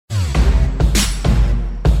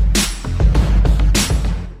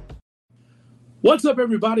What's up,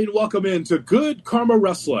 everybody, and welcome into Good Karma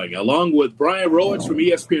Wrestling, along with Brian Rowitz from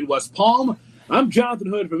ESPN West Palm. I'm Jonathan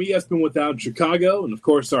Hood from ESPN Without Chicago, and of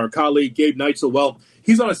course, our colleague Gabe Neitzel. Well,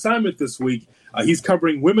 he's on assignment this week. He's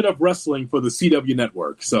covering Women of Wrestling for the CW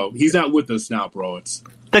Network, so he's not with us now, Rowitz.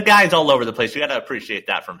 The guy's all over the place. You got to appreciate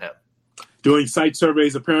that from him. Doing site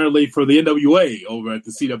surveys, apparently, for the NWA over at the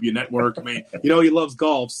CW Network. I mean, you know, he loves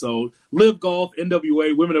golf, so Live Golf,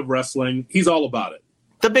 NWA, Women of Wrestling, he's all about it.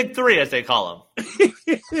 The big three, as they call them.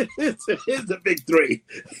 It's the big three.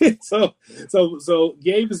 So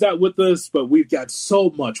Gabe is not with us, but we've got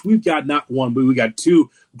so much. We've got not one, but we got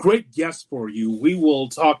two great guests for you. We will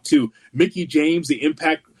talk to Mickie James, the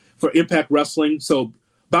Impact Wrestling. So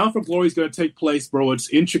Bound for Glory is going to take place, bro. It's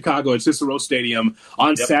in Chicago at Cicero Stadium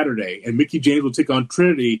on Saturday, and Mickie James will take on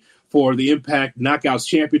Trinity for the Impact Knockouts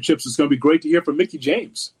Championships. It's going to be great to hear from Mickie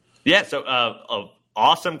James. Yeah, so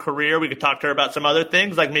awesome career. We could talk to her about some other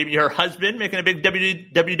things, like maybe her husband making a big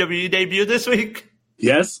WWE debut this week.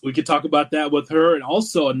 Yes, we could talk about that with her. And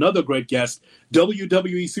also another great guest,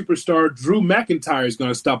 WWE superstar Drew McIntyre is going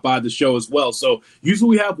to stop by the show as well. So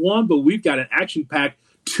usually we have one, but we've got an action-packed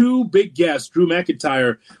two big guests. Drew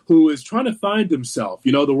McIntyre, who is trying to find himself.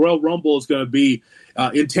 You know, the Royal Rumble is going to be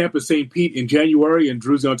in Tampa, St. Pete in January, and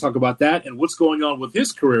Drew's going to talk about that and what's going on with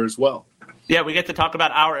his career as well. Yeah, we get to talk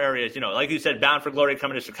about our areas. You know, like you said, Bound for Glory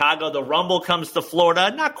coming to Chicago. The Rumble comes to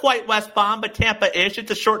Florida. Not quite West Palm, but Tampa-ish.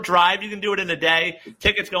 It's a short drive. You can do it in a day.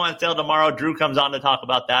 Tickets go on sale tomorrow. Drew comes on to talk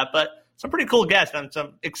about that. But some pretty cool guests. I'm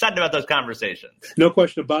excited about those conversations. No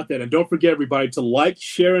question about that. And don't forget, everybody, to like,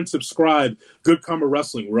 share, and subscribe Good Karma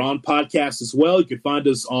Wrestling. We're on podcast as well. You can find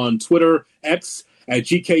us on Twitter, X, at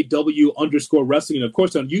GKW_wrestling, and of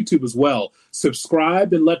course on YouTube as well.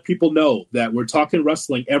 Subscribe and let people know that we're talking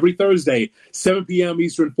wrestling every Thursday, 7 p.m.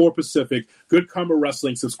 Eastern, 4 Pacific. Good Karma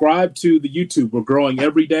Wrestling. Subscribe to the YouTube. We're growing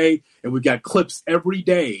every day, and we've got clips every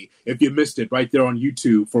day, if you missed it, right there on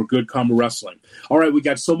YouTube for Good Karma Wrestling. All right, we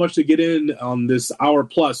got so much to get in on this hour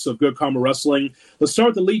plus of Good Karma Wrestling. Let's start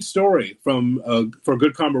with the lead story from for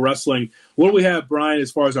Good Karma Wrestling. What do we have, Brian,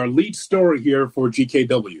 as far as our lead story here for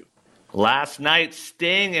GKW? Last night,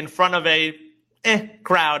 Sting, in front of a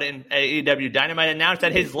crowd in AEW Dynamite, announced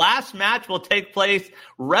that his last match will take place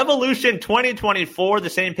Revolution 2024, the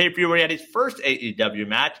same pay-per-view where he had his first AEW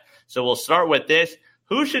match. So we'll start with this.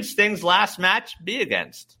 Who should Sting's last match be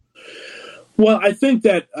against? Well, I think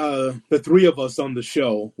that the three of us on the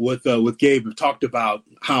show with Gabe have talked about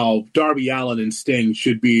how Darby Allin and Sting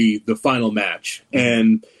should be the final match.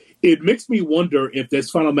 And it makes me wonder if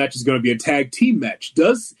this final match is going to be a tag team match.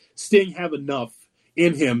 Does Sting have enough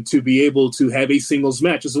in him to be able to have a singles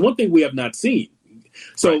match? It's the one thing we have not seen.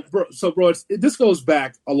 So, right. bro, this goes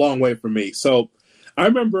back a long way for me. So I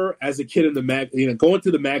remember as a kid in the going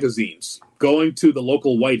to the magazines, going to the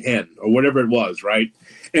local White Hen or whatever it was, right,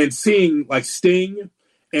 and seeing like Sting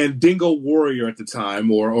and Dingo Warrior at the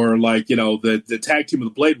time, or like, you know, the tag team of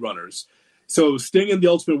the Blade Runners. So Sting and the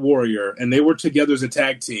Ultimate Warrior, and they were together as a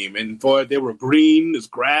tag team. And boy, they were green as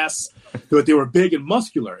grass, but they were big and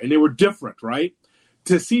muscular, and they were different, right?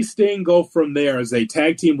 To see Sting go from there as a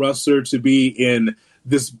tag team wrestler to be in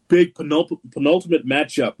this big penultimate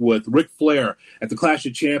matchup with Ric Flair at the Clash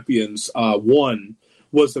of Champions 1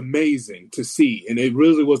 was amazing to see. And it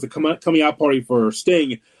really was the coming out party for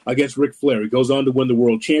Sting against Ric Flair. He goes on to win the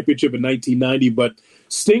World Championship in 1990, but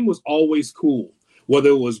Sting was always cool. Whether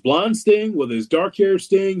it was blonde Sting, whether it's dark hair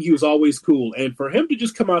Sting, he was always cool. And for him to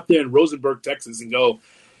just come out there in Rosenberg, Texas and go,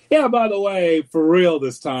 yeah, by the way, for real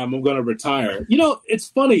this time, I'm going to retire. You know, it's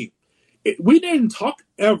funny. We didn't talk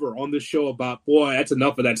ever on this show about, boy, that's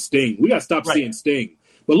enough of that Sting. We got to stop seeing Sting.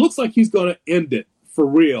 But it looks like he's going to end it for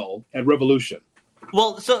real at Revolution.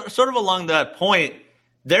 Well, so sort of along that point,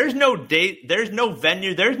 there's no date, there's no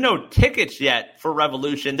venue, there's no tickets yet for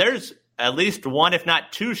Revolution. There's at least one, if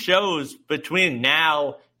not two shows between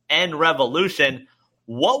now and Revolution.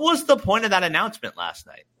 What was the point of that announcement last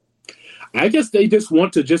night? I guess they just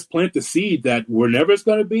want to just plant the seed that wherever it's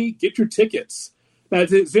going to be, get your tickets. Now,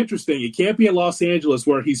 it's interesting. It can't be in Los Angeles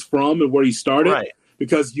where he's from and where he started, right,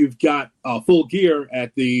 because you've got Full Gear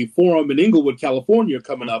at the Forum in Inglewood, California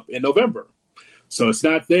coming up in November. So it's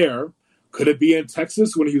not there. Could it be in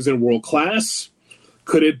Texas when he was in World Class?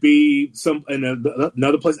 Could it be in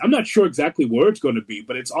another place? I'm not sure exactly where it's going to be,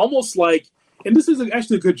 but it's almost like, and this is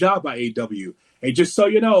actually a good job by AEW. Hey, just so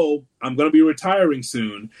you know, I'm going to be retiring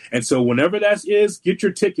soon. And so whenever that is, get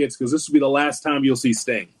your tickets because this will be the last time you'll see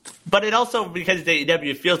Sting. But it also, because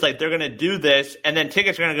AEW feels like they're going to do this, and then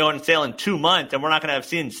tickets are going to go on sale in 2 months, and we're not going to have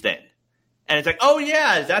seen Sting. And it's like, oh,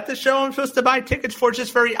 yeah, is that the show I'm supposed to buy tickets for? It's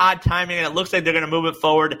just very odd timing, and it looks like they're going to move it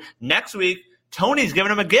forward. Next week, Tony's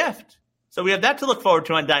giving him a gift. So we have that to look forward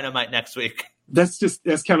to on Dynamite next week. That's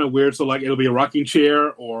kind of weird. So like it'll be a rocking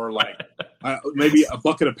chair or like maybe a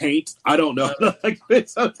bucket of paint. I don't know. I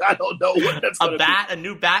don't know what that's going to be. A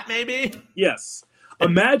new bat, maybe. Yes.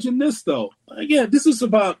 Imagine this though. Again, this is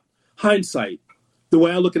about hindsight. The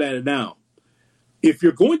way I look at it now, if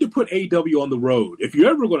you're going to put AEW on the road, if you're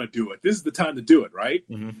ever going to do it, this is the time to do it, right?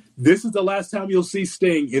 Mm-hmm. This is the last time you'll see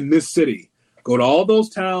Sting in this city. Go to all those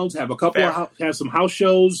towns, have a couple have some house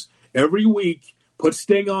shows every week. Put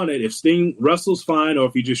Sting on it. If Sting wrestles, fine, or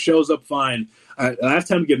if he just shows up, fine. Last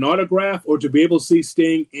time to get an autograph or to be able to see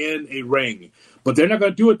Sting in a ring. But they're not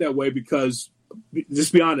going to do it that way because,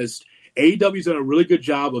 just be honest, AEW's done a really good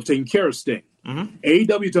job of taking care of Sting. Mm-hmm.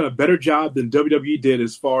 AEW's done a better job than WWE did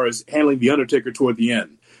as far as handling The Undertaker toward the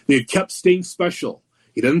end. They've kept Sting special.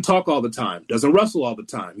 He doesn't talk all the time, doesn't wrestle all the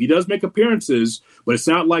time. He does make appearances, but it's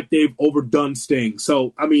not like they've overdone Sting.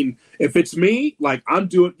 So, I mean, if it's me, like I'm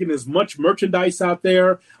getting as much merchandise out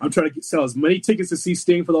there. I'm trying to sell as many tickets to see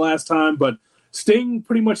Sting for the last time. But Sting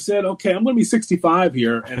pretty much said, okay, I'm going to be 65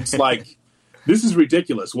 here. And it's like, this is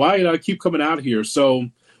ridiculous. Why did I keep coming out here? So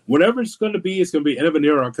whatever it's going to be end of an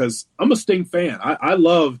era because I'm a Sting fan. I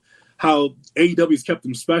love how AEW's kept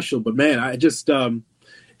him special. But, man, I just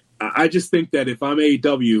think that if I'm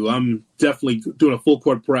AEW, I'm definitely doing a full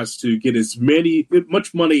court press to get as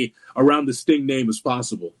much money around the Sting name as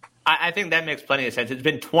possible. I think that makes plenty of sense. It's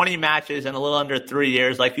been 20 matches in a little under 3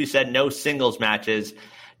 years. Like you said, no singles matches.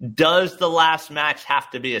 Does the last match have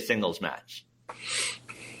to be a singles match?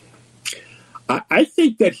 I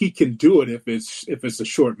think that he can do it if it's a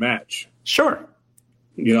short match. Sure.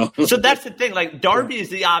 You know? So that's the thing. Like, Darby is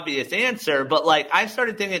the obvious answer, but like I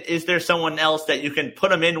started thinking, is there someone else that you can put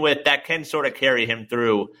him in with that can sort of carry him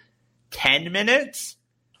through 10 minutes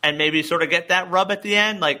and maybe sort of get that rub at the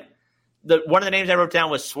end? Like, one of the names I wrote down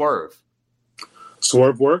was Swerve.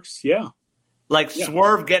 Swerve works, yeah. Like, yeah.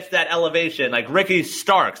 Swerve gets that elevation. Like Ricky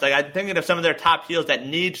Starks. Like, I'm thinking of some of their top heels that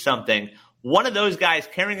need something. One of those guys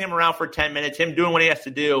carrying him around for 10 minutes, him doing what he has to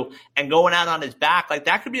do, and going out on his back, like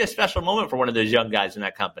that could be a special moment for one of those young guys in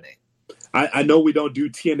that company. I know we don't do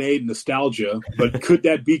TNA nostalgia, but could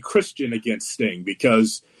that be Christian against Sting?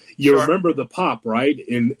 Because you remember the pop, right?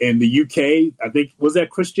 In the UK, I think, was that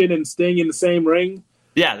Christian and Sting in the same ring?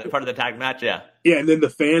 Yeah, part of the tag match, yeah. Yeah, and then the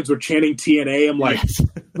fans were chanting TNA. I'm like, yes.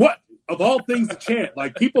 What? Of all things to chant.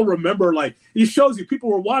 Like, people remember, like, it shows you people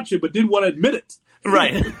were watching but didn't want to admit it.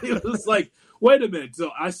 Right. It was like, wait a minute.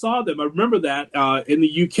 So I saw them. I remember that in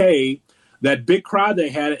the UK, that big crowd they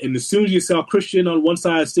had. And as soon as you saw Christian on one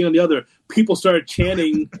side, Sting on the other, people started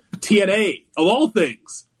chanting TNA, of all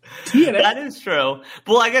things. TNA. That is true.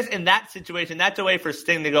 Well, I guess in that situation, that's a way for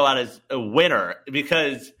Sting to go out as a winner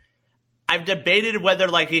because I've debated whether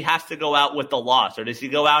like he has to go out with the loss or does he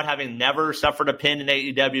go out having never suffered a pin in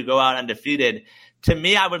AEW, go out undefeated. To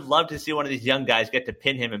me, I would love to see one of these young guys get to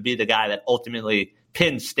pin him and be the guy that ultimately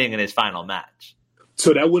pins Sting in his final match.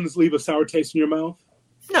 So that wouldn't leave a sour taste in your mouth?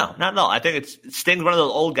 No, not at all. I think Sting's one of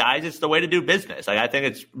those old guys. It's the way to do business. Like I think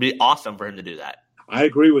it'd be awesome for him to do that. I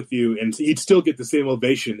agree with you. And he'd still get the same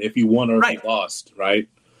ovation if he won or if he lost, right?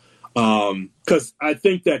 Because I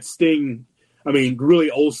think that Sting, I mean,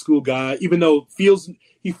 really old school guy, even though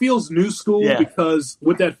he feels new school because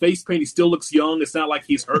with that face paint, he still looks young. It's not like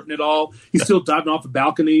he's hurting at all. He's still diving off of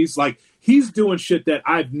balconies. Like, he's doing shit that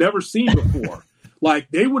I've never seen before.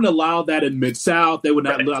 Like, they wouldn't allow that in Mid-South. They would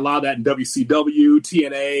not allow that in WCW,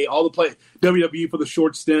 TNA, all the WWE for the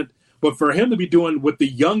short stint. But for him to be doing what the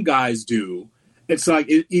young guys do, it's like,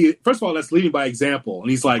 first of all, that's leading by example.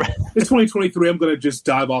 And he's like, it's 2023. I'm going to just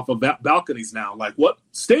dive off of balconies now. Like, what?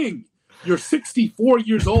 Sting, you're 64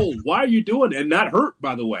 years old. Why are you doing it? And not hurt,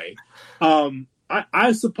 by the way.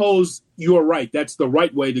 I suppose you're right. That's the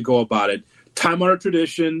right way to go about it. Time-honored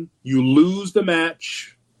tradition. You lose the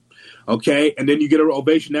match. Okay, and then you get an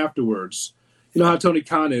ovation afterwards. You know how Tony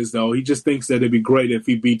Khan is, though. He just thinks that it'd be great if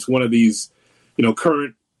he beats one of these,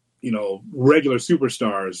 current, regular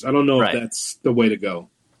superstars. I don't know if that's the way to go.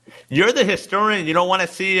 You're the historian. You don't want to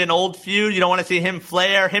see an old feud. You don't want to see him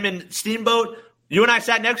Flair, him and Steamboat. You and I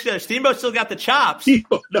sat next to each other. Steamboat still got the chops.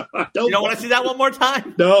 No, I don't. You don't want to see that one more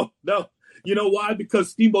time? No. You know why? Because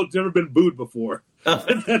Steamboat's never been booed before.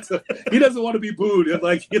 He doesn't want to be booed. And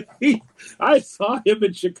I saw him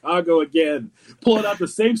in Chicago again, pulling out the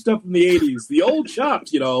same stuff from the 80s. The old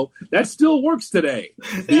chops, that still works today.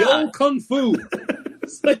 The old kung fu.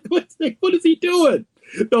 It's like, what is he doing?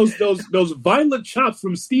 Those violent chops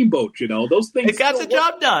from Steamboat, those things. It got the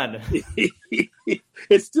job done.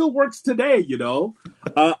 It still works today,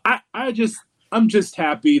 I'm just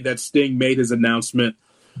happy that Sting made his announcement.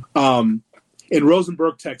 in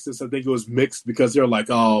Rosenberg, Texas, I think it was mixed because they're like,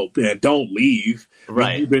 "Oh man, don't leave.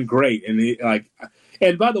 Right. You've been great."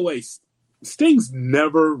 And by the way, Sting's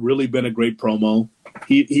never really been a great promo.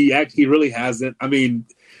 He really hasn't. I mean,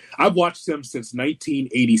 I've watched him since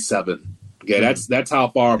 1987. Okay, that's how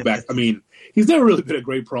far back. I mean, he's never really been a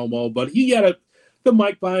great promo, but he had the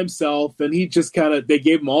mic by himself, and he just they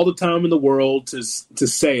gave him all the time in the world to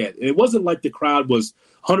say it. And it wasn't like the crowd was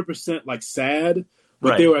 100% like sad,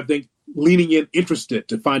 but they were, I think, leaning in, interested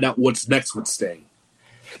to find out what's next with Sting.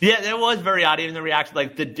 Yeah, it was very odd. Even the reaction,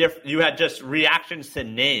 like you had just reactions to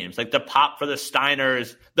names, like the pop for the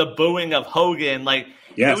Steiners, the booing of Hogan. Like,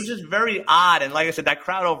 It was just very odd. And like I said, that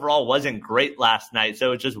crowd overall wasn't great last night.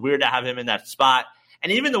 So it's just weird to have him in that spot.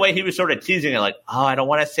 And even the way he was sort of teasing it, like, oh, I don't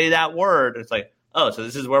want to say that word. It's like, oh, so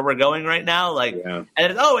this is where we're going right now? And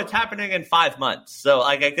it's happening in 5 months. So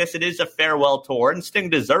like, I guess it is a farewell tour, and Sting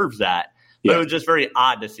deserves that. But it was just very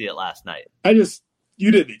odd to see it last night. You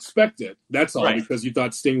didn't expect it. That's all, because you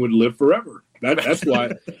thought Sting would live forever. That's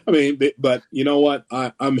why. I mean, but you know what?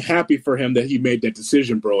 I'm happy for him that he made that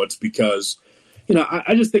decision, bro. It's because,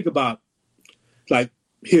 I just think about like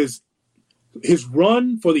his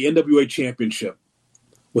run for the NWA Championship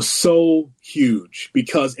was so huge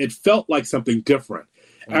because it felt like something different.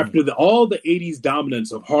 After all the 80s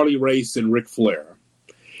dominance of Harley Race and Ric Flair,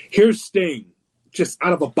 here's Sting just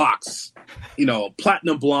out of a box,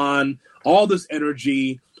 platinum blonde, all this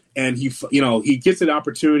energy, and he gets an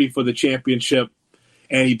opportunity for the championship,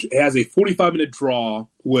 and he has a 45-minute draw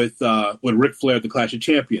with Ric Flair at the Clash of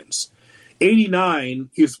Champions. 89,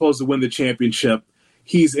 he was supposed to win the championship.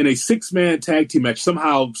 He's in a 6-man tag team match.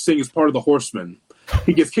 Somehow Sting is part of the Horsemen.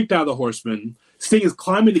 He gets kicked out of the Horsemen. Sting is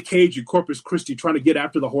climbing the cage in Corpus Christi trying to get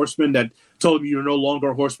after the Horsemen that told him you're no longer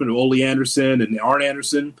a Horseman of Ole Anderson and Arn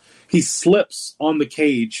Anderson. He slips on the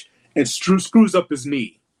cage and screws up his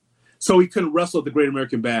knee. So he couldn't wrestle at the Great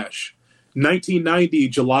American Bash. 1990,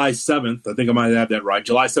 July 7th, I think I might have that right,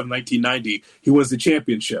 July 7th, 1990, he wins the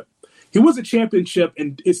championship. He wins the championship,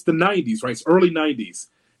 and it's the 90s, right? It's early 90s.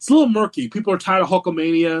 It's a little murky. People are tired of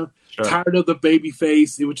Hulkamania, tired of the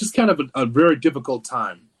babyface. It was just kind of a very difficult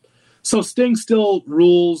time. So Sting still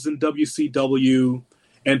rules in WCW,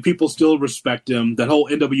 and people still respect him. That whole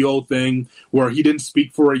NWO thing where he didn't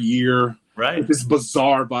speak for a year. Right. It's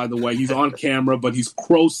bizarre, by the way. He's on camera, but he's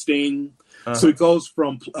Crow Sting. So he goes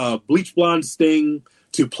from bleach blonde Sting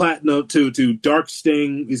to platinum to dark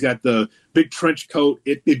Sting. He's got the big trench coat.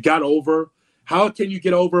 It got over. How can you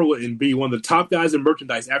get over and be one of the top guys in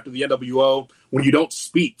merchandise after the NWO when you don't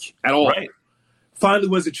speak at all? Right. Finally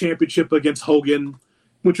wins the championship against Hogan,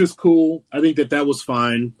 which was cool. I think that was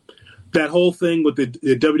fine. That whole thing with the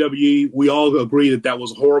WWE, we all agree that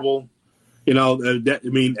was horrible.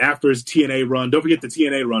 After his TNA run, don't forget the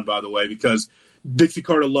TNA run, by the way, because Dixie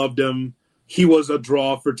Carter loved him. He was a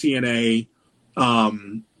draw for TNA.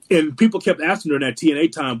 And people kept asking during that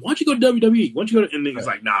TNA time, why don't you go to WWE? Why don't you go to, and he's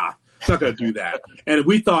like, nah, I'm not going to do that. And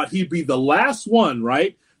we thought he'd be the last one,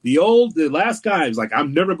 right? The last guy was like,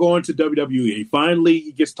 I'm never going to WWE. And finally,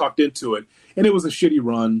 he gets talked into it. And it was a shitty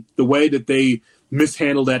run. The way that they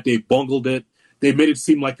mishandled that, they bungled it. They made it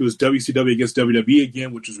seem like it was WCW against WWE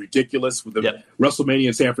again, which was ridiculous with the WrestleMania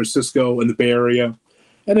in San Francisco and the Bay Area.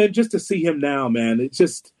 And then just to see him now, man, it's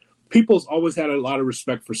just people's always had a lot of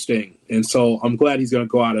respect for Sting. And so I'm glad he's going to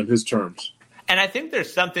go out on his terms. And I think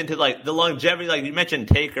there's something to like the longevity, like you mentioned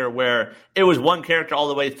Taker, where it was one character all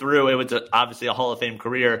the way through. It was obviously a Hall of Fame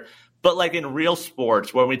career. But like in real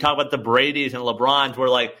sports, when we talk about the Bradys and LeBrons, where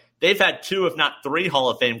like they've had 2, if not 3 Hall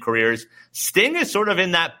of Fame careers, Sting is sort of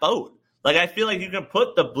in that boat. Like, I feel like you can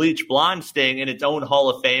put the bleach blonde Sting in its own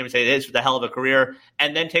Hall of Fame and say it is the hell of a career,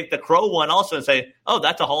 and then take the Crow one also and say, oh,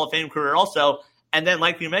 that's a Hall of Fame career also. And then,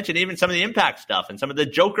 like you mentioned, even some of the Impact stuff and some of the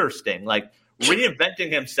Joker Sting, like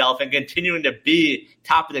reinventing himself and continuing to be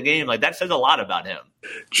top of the game, like that says a lot about him.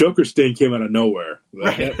 Joker Sting came out of nowhere.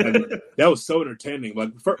 Right. That was so entertaining,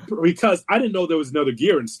 like because I didn't know there was another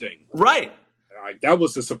gear in Sting. Right. That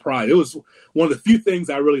was a surprise. It was one of the few things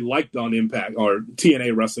I really liked on Impact or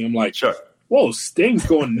TNA wrestling. I'm like, sure. Whoa, Sting's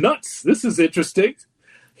going nuts. This is interesting.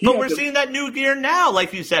 But we're seeing that new gear now,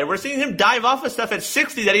 like you said. We're seeing him dive off of stuff at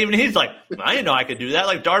 60 that even he's like, I didn't know I could do that.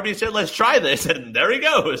 Like Darby said, let's try this. And there he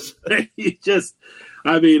goes. You think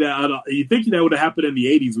that would have happened in the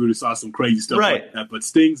 80s, we would have saw some crazy stuff like that. But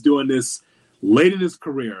Sting's doing this late in his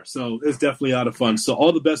career. So it's definitely a lot of fun. So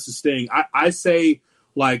all the best to Sting. I say,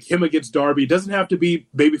 like, him against Darby doesn't have to be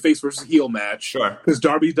babyface versus heel match. Sure. Because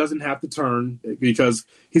Darby doesn't have to turn because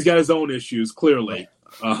he's got his own issues, clearly.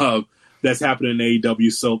 that's happening in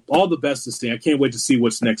AEW. So all the best to Sting. I can't wait to see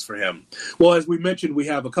what's next for him. Well, as we mentioned, we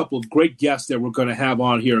have a couple of great guests that we're going to have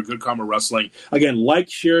on here at Good Karma Wrestling. Again, like,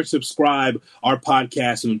 share, subscribe our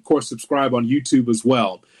podcast, and of course, subscribe on YouTube as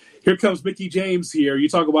well. Here comes Mickie James here. You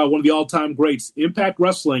talk about one of the all-time greats. Impact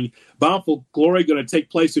Wrestling, Bound for Glory, going to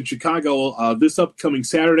take place in Chicago this upcoming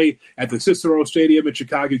Saturday at the Cicero Stadium in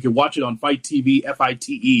Chicago. You can watch it on Fight TV,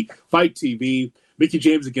 F-I-T-E, Fight TV. Mickie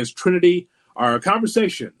James against Trinity. Our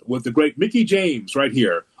conversation with the great Mickie James right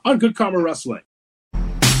here on Good Karma Wrestling.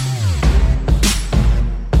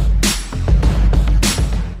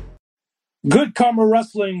 Good Karma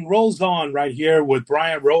Wrestling rolls on right here with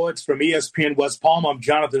Brian Rowitz from ESPN West Palm. I'm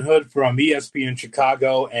Jonathan Hood from ESPN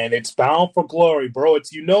Chicago, and it's Bound for Glory. Bro,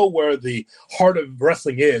 you know where the heart of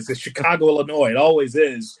wrestling is. It's Chicago, Illinois. It always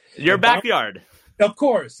is. Your backyard. Of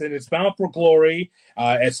course, and it's Bound for Glory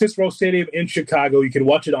at Cicero Stadium in Chicago. You can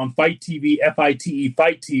watch it on Fight TV, F-I-T-E,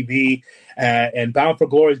 Fight TV, and Bound for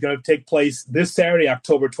Glory is going to take place this Saturday,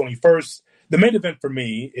 October 21st. The main event for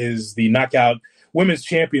me is the Knockout Women's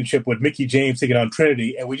Championship with Mickie James taking on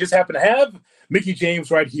Trinity, and we just happen to have Mickie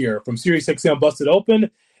James right here from SiriusXM Busted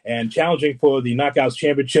Open and challenging for the Knockouts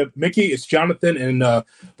Championship. Mickie, it's Jonathan and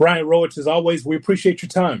Brian Rowitz. As always, we appreciate your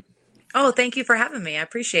time. Oh, thank you for having me. I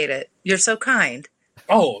appreciate it. You're so kind.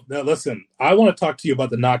 Oh, now listen, I want to talk to you about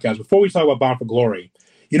the Knockouts. Before we talk about Bound for Glory,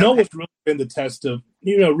 you know what's really been the test of,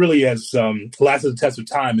 really has lasted the test of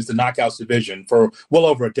time is the Knockouts division for well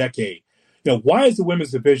over a decade. Why has the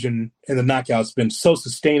women's division and the Knockouts been so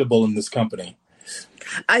sustainable in this company?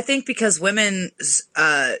 I think because women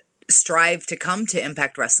strive to come to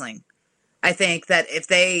Impact Wrestling. I think that if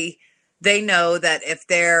they know that if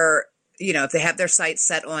they're, if they have their sights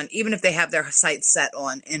set on, even if they have their sights set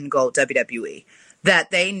on in gold WWE,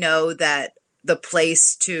 that they know that the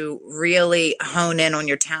place to really hone in on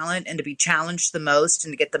your talent and to be challenged the most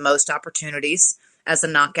and to get the most opportunities as a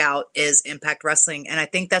knockout is Impact Wrestling. And I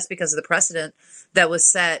think that's because of the precedent that was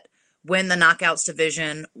set when the Knockouts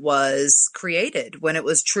division was created, when it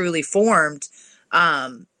was truly formed,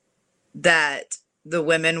 that the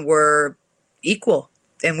women were equal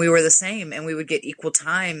and we were the same and we would get equal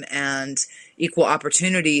time and equal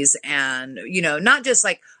opportunities and, not just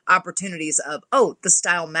like opportunities of, the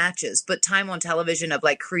style matches, but time on television of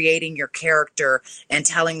like creating your character and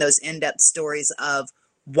telling those in-depth stories of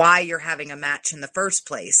why you're having a match in the first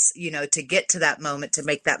place, to get to that moment, to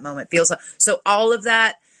make that moment feel so all of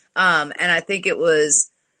that. And I think it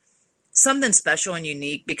was something special and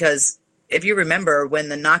unique because if you remember when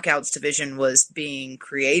the Knockouts division was being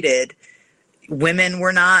created, women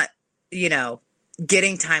were not,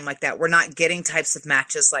 getting time like that. We're not getting types of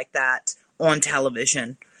matches like that on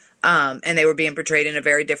television. And they were being portrayed in a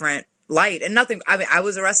very different light and nothing. I mean, I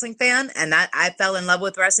was a wrestling fan and that I fell in love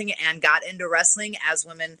with wrestling and got into wrestling as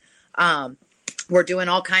women were doing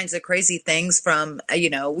all kinds of crazy things from,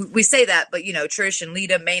 we say that, but, Trish and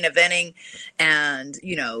Lita main eventing and,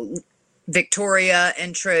 Victoria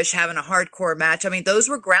and Trish having a hardcore match. I mean, those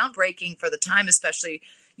were groundbreaking for the time, especially,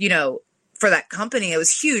 for that company. It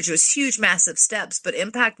was huge. It was huge, massive steps, but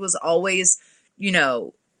Impact was always,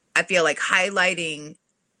 I feel like highlighting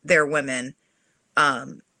their women,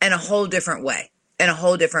 in a whole different way. And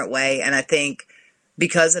I think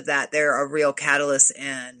because of that, they're a real catalyst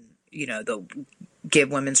and, they'll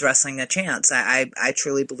give women's wrestling a chance. I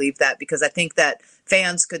truly believe that because I think that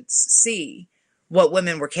fans could see what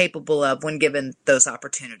women were capable of when given those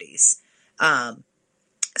opportunities.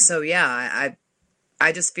 So yeah,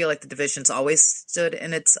 I just feel like the division's always stood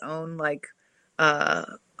in its own,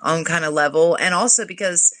 own kind of level. And also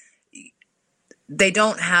because they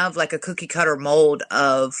don't have like a cookie cutter mold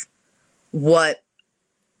of what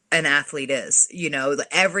an athlete is.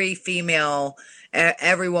 Every female,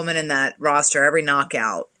 every woman in that roster, every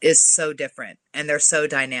knockout is so different and they're so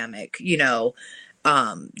dynamic.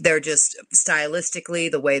 They're just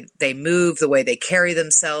stylistically, the way they move, the way they carry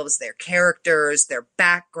themselves, their characters, their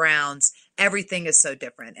backgrounds, everything is so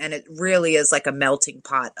different. And it really is like a melting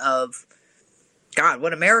pot of, God,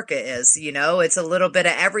 what America is, it's a little bit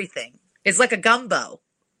of everything. It's like a gumbo.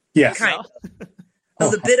 Yes. Kind of.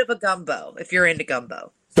 It's a bit of a gumbo, if you're into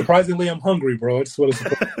gumbo. Surprisingly, I'm hungry, bro. It's what it's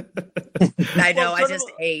I know. I just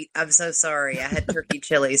ate. I'm so sorry. I had turkey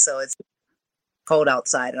chili, so it's cold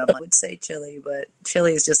outside. And I would say chili, but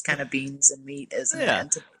chili is just kind of beans and meat, isn't it?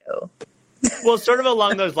 And tomato. Well, sort of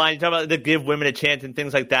along those lines, you talk about the give women a chance and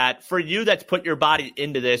things like that. For you that's put your body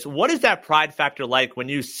into this, what is that pride factor like when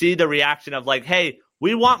you see the reaction of like, hey,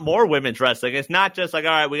 we want more women's wrestling? It's not just like,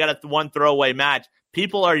 all right, we got one throwaway match.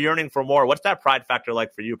 People are yearning for more. What's that pride factor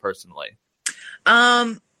like for you personally?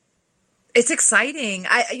 It's exciting.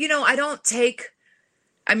 I don't take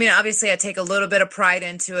I mean, obviously I take a little bit of pride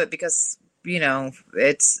into it because,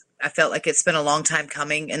 I felt like it's been a long time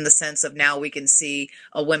coming in the sense of now we can see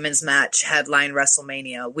a women's match headline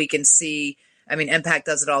WrestleMania. We can see, I mean, Impact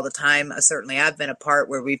does it all the time. Certainly I've been a part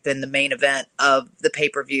where we've been the main event of the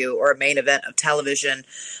pay-per-view or a main event of television.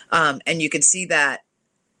 And you can see that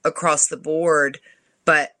across the board,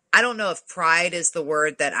 but I don't know if pride is the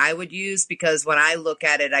word that I would use, because when I look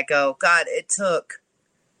at it, I go, God,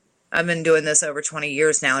 I've been doing this over 20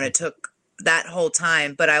 years now, and it took that whole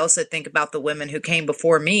time. But I also think about the women who came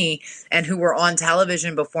before me and who were on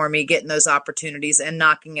television before me, getting those opportunities and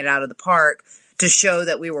knocking it out of the park to show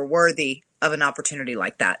that we were worthy of an opportunity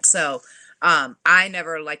like that. So I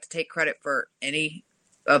never like to take credit for any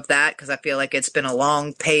of that, because I feel like it's been a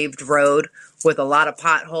long paved road with a lot of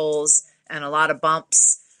potholes and a lot of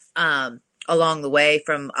bumps along the way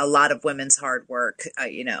from a lot of women's hard work,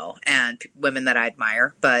 and women that I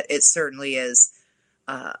admire. But it certainly is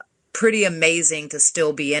pretty amazing to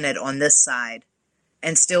still be in it on this side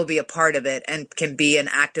and still be a part of it and can be an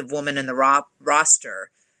active woman in the roster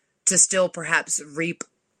to still perhaps reap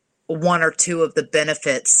one or two of the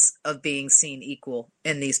benefits of being seen equal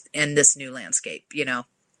in this new landscape,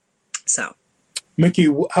 So, Mickie,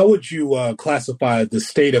 how would you classify the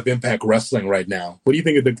state of Impact Wrestling right now? What do you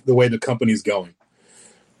think of the way the company's going?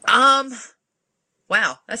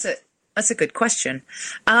 Wow, that's a good question.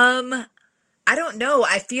 I don't know.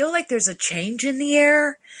 I feel like there's a change in the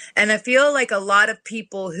air, and I feel like a lot of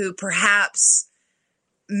people who perhaps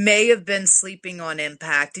may have been sleeping on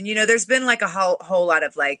Impact, and there's been like a whole lot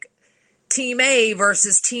of like Team A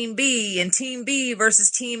versus Team B and Team B versus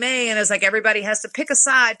Team A. And it's like everybody has to pick a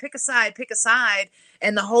side.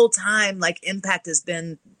 And the whole time, like, Impact has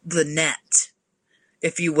been the net,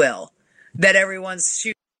 if you will, that everyone's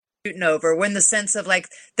shooting over. When the sense of like,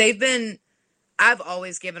 I've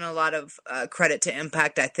always given a lot of credit to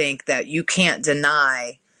Impact. I think that you can't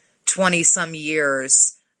deny 20 some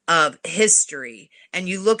years of history. And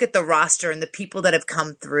you look at the roster and the people that have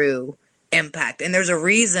come through Impact, and there's a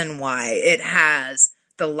reason why it has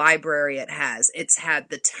the library it has. It's had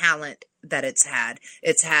the talent that it's had.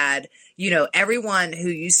 It's had, everyone who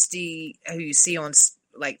you see on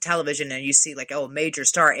like television, and you see like, oh, major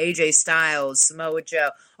star AJ Styles, Samoa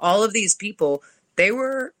Joe, all of these people, they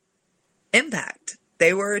were Impact.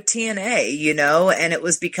 They were TNA, and it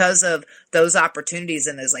was because of those opportunities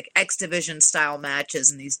and those like X Division style matches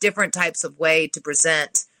and these different types of way to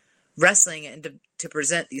present wrestling and to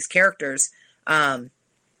present these characters that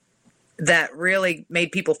really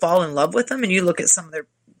made people fall in love with them. And you look at some of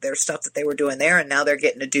their stuff that they were doing there, and now they're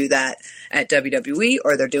getting to do that at WWE,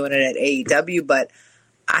 or they're doing it at AEW. But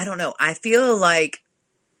I don't know. I feel like,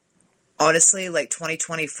 honestly, like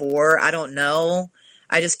 2024, I don't know.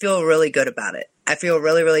 I just feel really good about it. I feel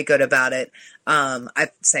really, really good about it. I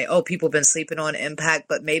say, oh, people have been sleeping on Impact,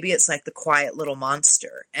 but maybe it's like the quiet little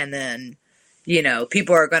monster. And then,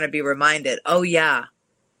 people are going to be reminded, oh, yeah,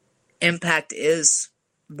 Impact is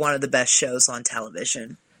one of the best shows on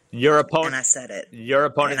television. Your opponent, and I said it. Your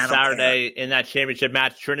opponent Saturday in that championship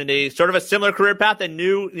match, Trinity, sort of a similar career path, a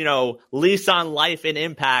new, lease on life in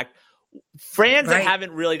Impact. Fans that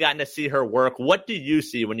haven't really gotten to see her work, what do you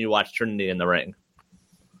see when you watch Trinity in the ring?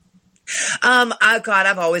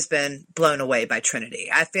 I've always been blown away by Trinity.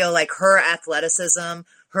 I feel like her athleticism,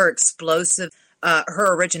 her explosive,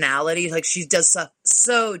 her originality, like she does stuff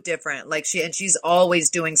so different. Like she's always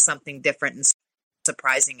doing something different and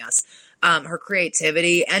surprising us. Her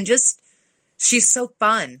creativity, and just, she's so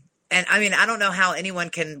fun. And I mean, I don't know how anyone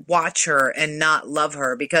can watch her and not love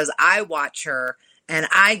her, because I watch her and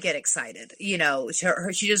I get excited.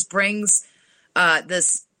 She just brings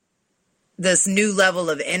this new level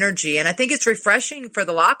of energy. And I think it's refreshing for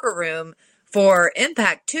the locker room for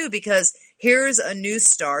Impact too, because here's a new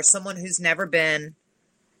star, someone who's never been,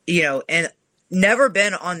 and never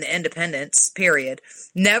been on the independents, period.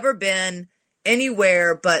 Never been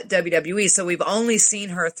anywhere but WWE. So we've only seen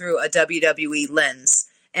her through a WWE lens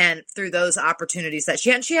and through those opportunities that she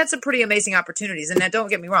had. And she had some pretty amazing opportunities. And now, don't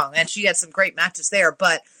get me wrong, and she had some great matches there.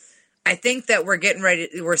 But I think that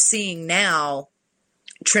we're seeing now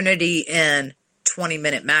Trinity in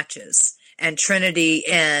 20-minute matches, and Trinity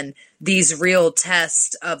in these real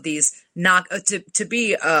tests of these to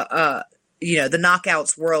be the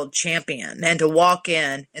Knockouts world champion, and to walk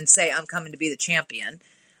in and say, I'm coming to be the champion,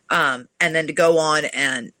 and then to go on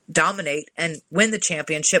and dominate and win the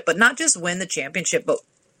championship, but not just win the championship, but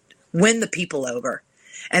win the people over,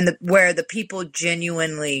 and where the people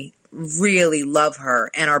genuinely really love her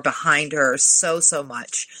and are behind her so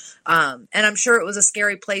much. And I'm sure it was a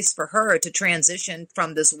scary place for her to transition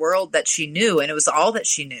from this world that she knew, and it was all that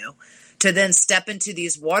she knew, to then step into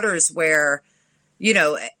these waters where,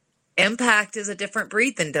 Impact is a different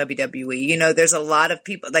breed than WWE. There's a lot of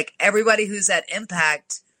people, like everybody who's at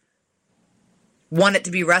Impact wanted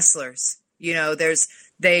to be wrestlers.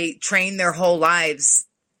 They train their whole lives,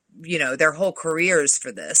 their whole careers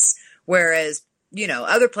for this. Whereas,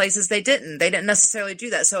 other places they didn't necessarily do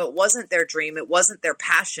that. So it wasn't their dream. It wasn't their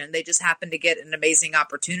passion. They just happened to get an amazing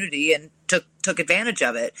opportunity and took advantage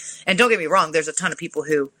of it. And don't get me wrong, there's a ton of people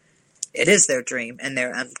who it is their dream, and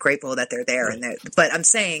I'm grateful that they're there. But I'm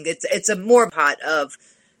saying it's a more pot of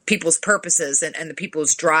people's purposes and the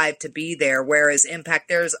people's drive to be there. Whereas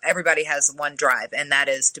Impact, everybody has one drive, and that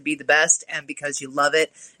is to be the best, and because you love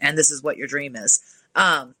it, and this is what your dream is.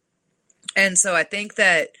 And so I think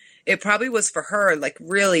that it probably was for her, like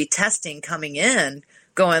really testing coming in,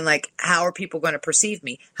 going like, how are people going to perceive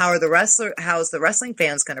me? How's the wrestling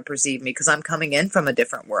fans going to perceive me? Because I'm coming in from a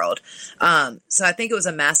different world. So I think it was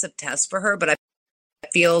a massive test for her, but I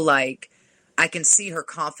feel like I can see her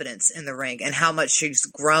confidence in the ring and how much she's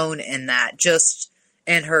grown in that just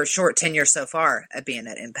in her short tenure so far at being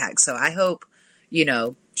at Impact. So I hope,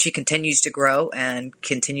 she continues to grow and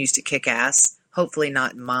continues to kick ass. Hopefully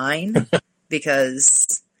not mine,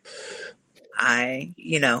 because I,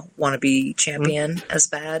 want to be champion as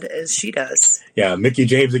bad as she does. Yeah, Mickie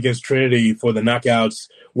James against Trinity for the Knockouts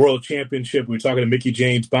World Championship. We're talking to Mickie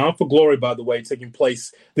James. Bound for Glory, by the way, taking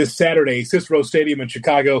place this Saturday, Cicero Stadium in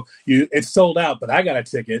Chicago. It's sold out, but I got a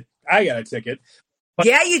ticket. Yeah,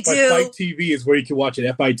 you do. Fight TV is where you can watch it,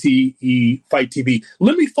 FITE, Fight TV.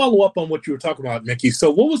 Let me follow up on what you were talking about, Mickie. So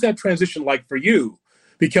what was that transition like for you?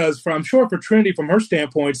 Because I'm sure for Trinity, from her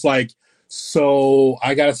standpoint, it's like, so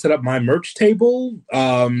I got to set up my merch table.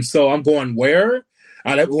 So I'm going where?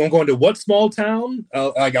 I'm going to what small town?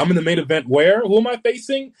 Like I'm in the main event where? Who am I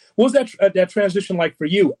facing? What was that transition like for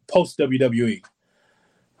you post WWE?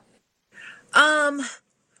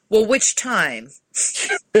 Well, which time?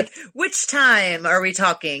 Which time are we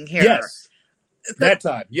talking here? Yes, that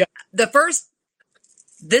time. Yeah.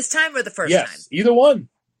 This time or the first time? Yes, either one.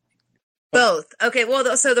 Both. Okay,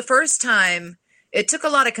 well, so the first time, it took a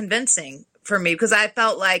lot of convincing for me because I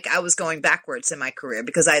felt like I was going backwards in my career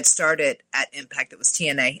because I had started at Impact. It was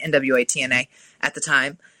TNA, NWA TNA at the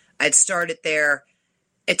time. I'd started there.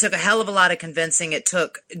 It took a hell of a lot of convincing. It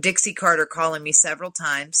took Dixie Carter calling me several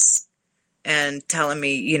times and telling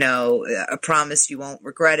me, I promise you won't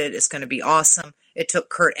regret it. It's going to be awesome. It took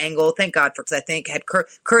Kurt Angle. Thank God because I think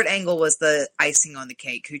Kurt Angle was the icing on the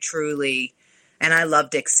cake who truly, and I love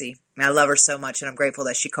Dixie. I love her so much and I'm grateful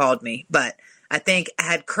that she called me. But I think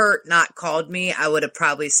had Kurt not called me, I would have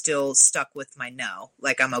probably still stuck with my no.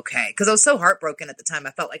 Like, I'm okay. Because I was so heartbroken at the time.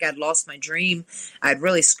 I felt like I'd lost my dream. I'd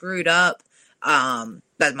really screwed up.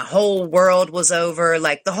 That my whole world was over.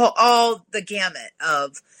 Like, all the gamut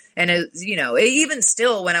of, and it, even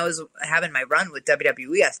still when I was having my run with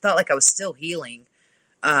WWE, I felt like I was still healing,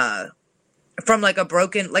 from like a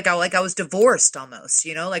broken, like I was divorced almost,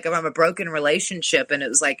 like I'm a broken relationship. And it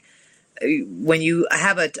was like, when you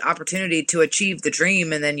have an opportunity to achieve the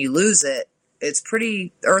dream and then you lose it, it's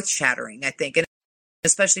pretty earth-shattering, I think. And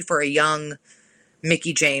especially for a young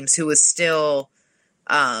Mickie James who was still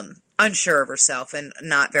unsure of herself and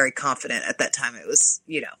not very confident at that time. It was,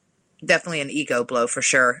 definitely an ego blow for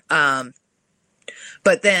sure.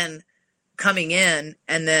 But then coming in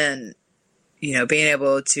and then, being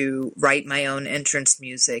able to write my own entrance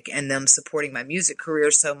music and them supporting my music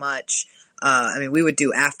career so much. We would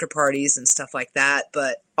do after parties and stuff like that,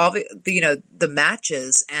 but all the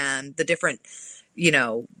matches and the different,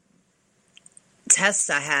 tests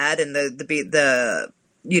I had and the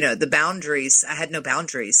boundaries, I had no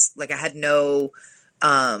boundaries. Like I had no,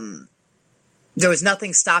 there was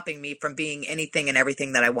nothing stopping me from being anything and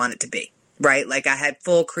everything that I wanted to be, right? Like I had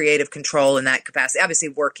full creative control in that capacity, obviously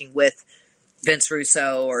working with Vince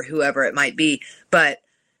Russo or whoever it might be, but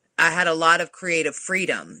I had a lot of creative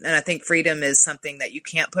freedom, and I think freedom is something that you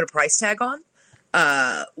can't put a price tag on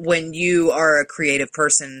when you are a creative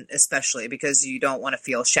person, especially because you don't want to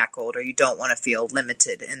feel shackled or you don't want to feel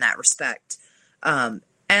limited in that respect.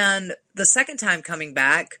 And the second time coming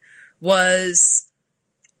back was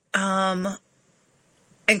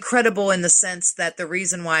incredible in the sense that the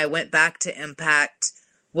reason why I went back to Impact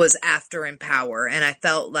was after Empower, and I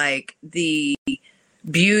felt like the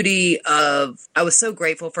beauty of, I was so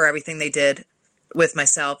grateful for everything they did with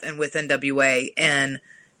myself and with NWA and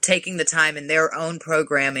taking the time in their own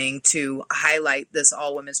programming to highlight this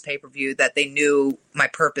all women's pay-per-view, that they knew my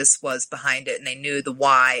purpose was behind it and they knew the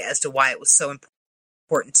why as to why it was so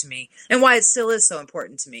important to me and why it still is so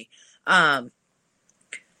important to me. I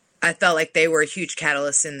felt like they were a huge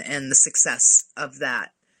catalyst in the success of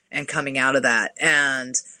that. and coming out of that.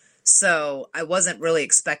 And so I wasn't really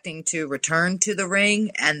expecting to return to the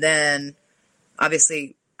ring. And then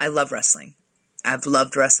obviously I love wrestling. I've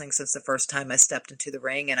loved wrestling since the first time I stepped into the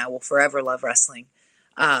ring, and I will forever love wrestling.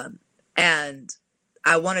 And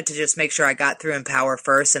I wanted to just make sure I got through Empower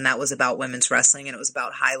first, and that was about women's wrestling, and it was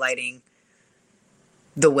about highlighting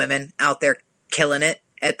the women out there killing it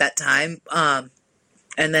at that time. And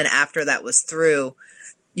then after that was through,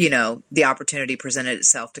 the opportunity presented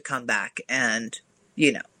itself to come back and,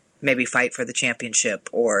 maybe fight for the championship.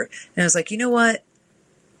 And I was like, you know what?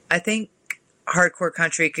 I think Hardcore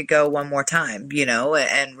Country could go one more time,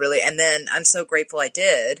 and really, and then I'm so grateful I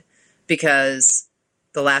did, because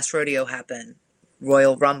the last rodeo happened.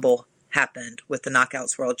 Royal Rumble happened with the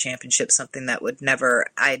Knockouts World Championship, something that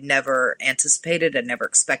I'd never anticipated and never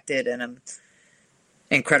expected. And I'm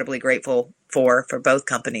incredibly grateful for both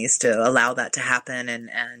companies to allow that to happen.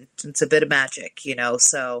 And it's a bit of magic,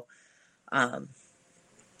 so,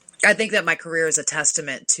 I think that my career is a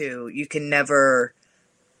testament to,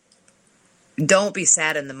 don't be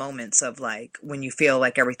sad in the moments of like when you feel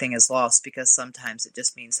like everything is lost, because sometimes it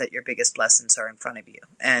just means that your biggest blessings are in front of you,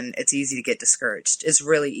 and it's easy to get discouraged. It's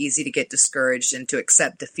really easy to get discouraged and to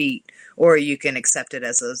accept defeat, or you can accept it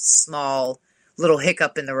as a small little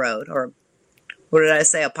hiccup in the road, or what did I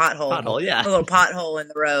say? A pothole. Pothole, yeah. A little pothole in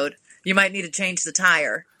the road. You might need to change the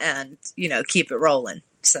tire and, keep it rolling.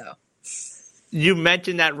 So. You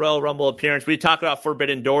mentioned that Royal Rumble appearance. We talk about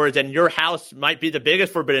Forbidden Doors, and your house might be the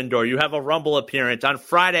biggest Forbidden Door. You have a Rumble appearance. On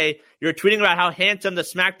Friday, you're tweeting about how handsome the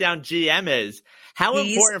SmackDown GM is. How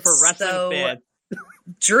important for wrestling fans?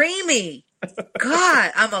 Dreamy.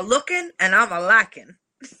 God, I'm a looking and I'm a lacking.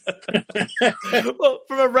 Well,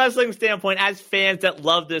 from a wrestling standpoint, as fans that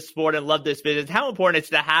love this sport and love this business, how important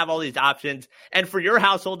it's to have all these options, and for your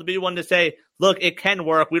household to be one to say, look, it can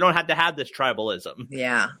work. We don't have to have this tribalism.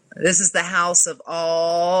 Yeah. This is the house of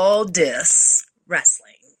all dis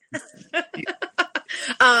wrestling.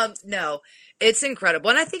 No, it's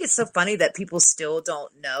incredible. And I think it's so funny that people still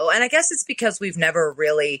don't know. And I guess it's because we've never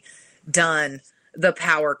really done the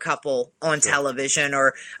power couple on television,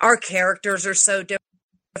 or our characters are so different.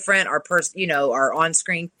 Our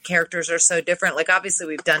on-screen characters are so different. Like, obviously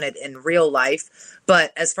we've done it in real life,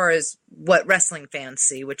 but as far as what wrestling fans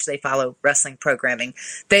see, which they follow wrestling programming,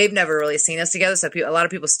 they've never really seen us together. So a lot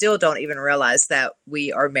of people still don't even realize that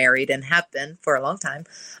we are married and have been for a long time.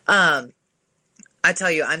 I tell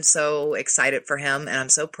you, I'm so excited for him, and I'm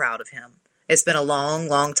so proud of him. It's been a long,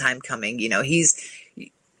 long time coming.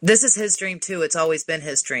 This is his dream too. It's always been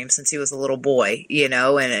his dream since he was a little boy,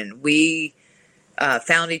 and we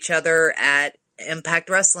found each other at Impact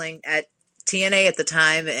Wrestling at TNA at the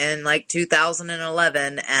time in like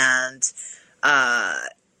 2011. And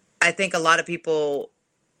I think a lot of people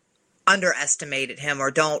underestimated him,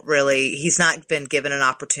 or he's not been given an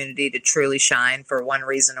opportunity to truly shine for one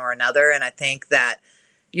reason or another. And I think that,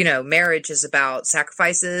 marriage is about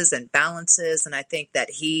sacrifices and balances. And I think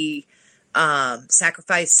that he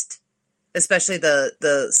sacrificed, especially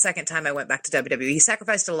the second time I went back to WWE, he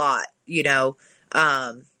sacrificed a lot,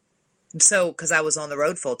 so, cause I was on the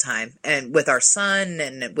road full time, and with our son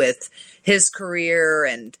and with his career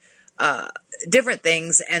and, different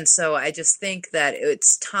things. And so I just think that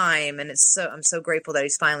it's time, and I'm so grateful that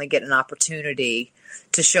he's finally getting an opportunity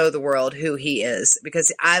to show the world who he is,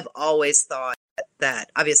 because I've always thought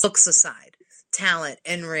that, obviously, looks aside, talent,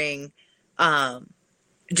 in-ring,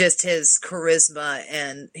 just his charisma,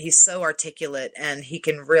 and he's so articulate, and he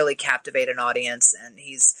can really captivate an audience, and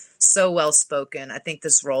he's so well spoken. I think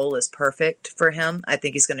this role is perfect for him. I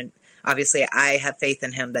think he's going to, obviously I have faith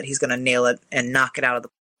in him that he's going to nail it and knock it out of the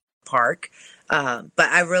park. But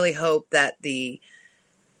I really hope that the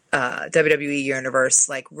WWE universe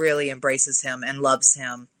really embraces him and loves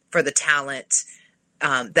him for the talent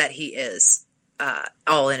that he is.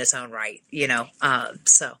 All in its own right,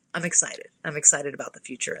 so I'm excited. I'm excited about the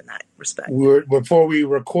future in that respect. Before we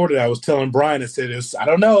recorded, I was telling Brian, I said, I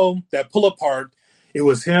don't know, that pull apart, it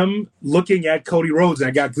was him looking at Cody Rhodes, and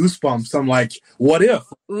I got goosebumps. I'm like, what if?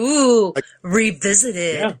 Ooh,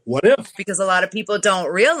 revisited. Yeah, what if? Because a lot of people don't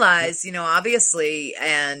realize, obviously,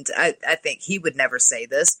 and I think he would never say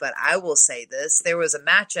this, but I will say this. There was a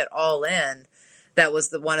match at All In that was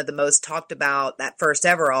one of the most talked about, that first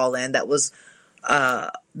ever All In, that was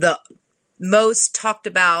the most talked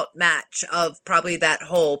about match of probably that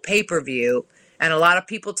whole pay-per-view. And a lot of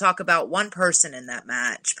people talk about one person in that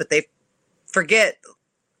match, but they forget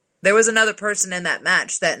there was another person in that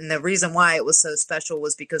match, and the reason why it was so special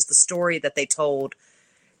was because the story that they told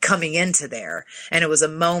coming into there. And it was a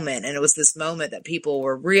moment, and it was this moment that people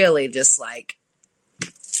were really just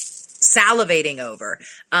salivating over.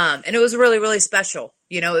 And it was really, really special.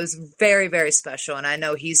 It was very, very special. And I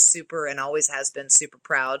know he's super and always has been super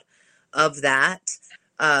proud of that.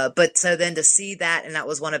 But so then to see that, and that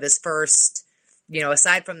was one of his first,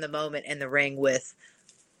 aside from the moment in the ring with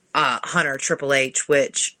Hunter Triple H,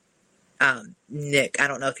 which Nick, I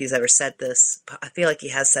don't know if he's ever said this. I feel like he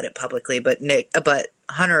has said it publicly, but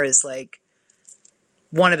Hunter is like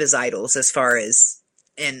one of his idols as far as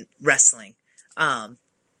in wrestling,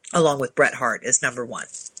 along with Bret Hart is number one.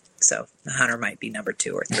 So Hunter might be number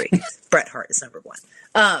 2 or 3. Bret Hart is number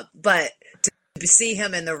 1. But to see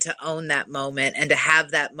him to own that moment and to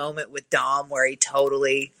have that moment with Dom where he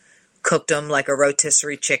totally cooked him like a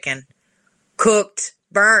rotisserie chicken,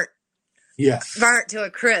 burnt to a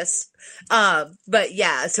crisp. But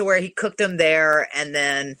yeah, so where he cooked him there, and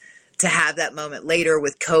then to have that moment later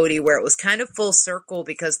with Cody where it was kind of full circle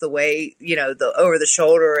because the way, the over the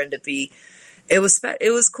shoulder, and it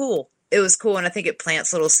was cool. It was cool. And I think it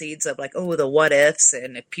plants little seeds of like, oh, the what ifs,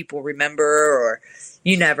 and if people remember, or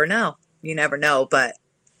you never know, but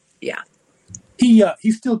yeah.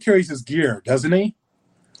 He still carries his gear, doesn't he?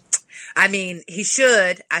 I mean, he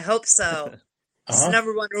should. I hope so. It's the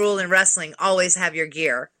number one rule in wrestling. Always have your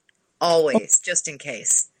gear. Always, just in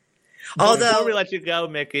case. Although, before we let you go,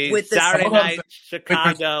 Mickie, with Saturday night,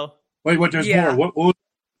 Chicago. Wait, there's more.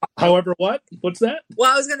 However, what? What's that?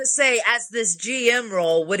 Well, I was going to say, as this GM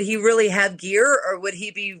role, would he really have gear, or would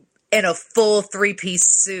he be in a full 3-piece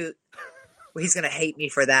suit? Well, he's going to hate me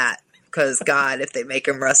for that. Because, God, if they make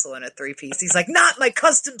him wrestle in a 3-piece, he's like, not my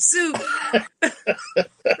custom suit.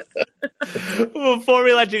 Before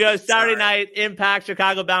we let you go, Saturday night, Impact,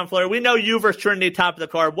 Chicago bound Florida. We know you versus Trinity, top of the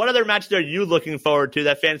card. What other matches are you looking forward to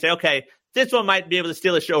that fans say, okay, this one might be able to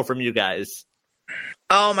steal a show from you guys?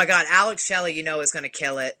 Oh, my God. Alex Shelley, is going to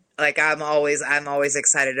kill it. Like, I'm always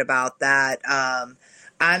excited about that.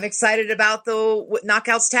 I'm excited about the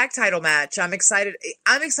Knockouts tag title match. I'm excited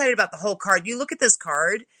about the whole card. You look at this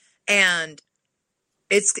card, and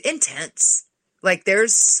it's intense. Like,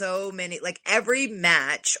 there's so many, like, every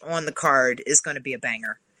match on the card is going to be a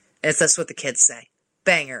banger. That's what the kids say.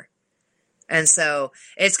 Banger. And so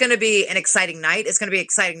it's going to be an exciting night. It's going to be an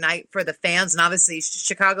exciting night for the fans. And obviously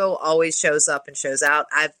Chicago always shows up and shows out.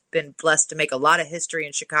 I've been blessed to make a lot of history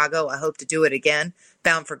in Chicago. I hope to do it again.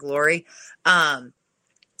 Bound for glory.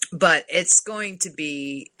 But it's going to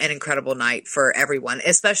be an incredible night for everyone,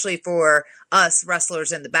 especially for us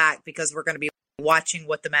wrestlers in the back, because we're going to be watching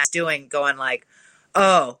what the match is doing, going like,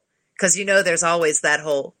 oh, because there's always that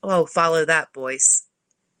whole, oh, follow that, boys.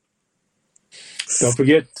 Don't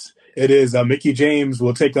forget, it is Mickie James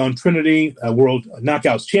will take on Trinity. World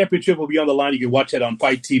Knockouts Championship will be on the line. You can watch it on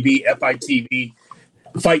Fight TV, Fight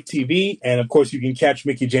TV. And, of course, you can catch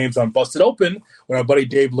Mickie James on Busted Open with our buddy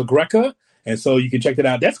Dave LaGreca. And so you can check that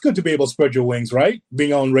out. That's good to be able to spread your wings, right?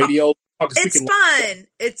 Being on radio. It's fun.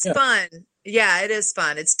 It's fun. Yeah, it is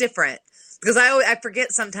fun. It's different. Because I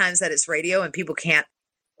forget sometimes that it's radio and people can't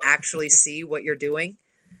actually see what you're doing.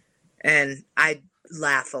 And I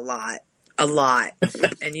laugh a lot.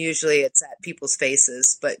 And usually it's at people's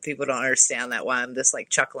faces, but people don't understand that why I'm just like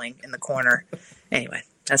chuckling in the corner. Anyway,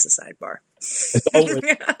 that's a sidebar.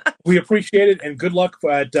 We appreciate it, and good luck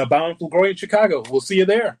at Bound for Glory in Chicago. We'll see you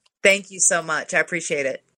there. Thank you so much. I appreciate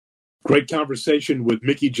it. Great conversation with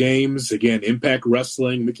Mickie James. Again, Impact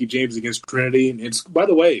Wrestling, Mickie James against Trinity. And it's, by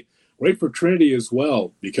the way, great for Trinity as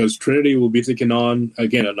well, because Trinity will be taking on,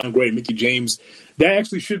 again, a great Mickie James. That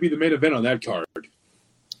actually should be the main event on that card.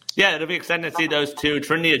 Yeah, it'll be exciting to see those two.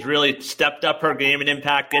 Trinity has really stepped up her game in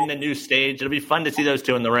Impact, getting a new stage. It'll be fun to see those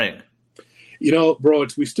two in the ring. Bro,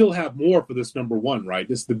 we still have more for this number one, right?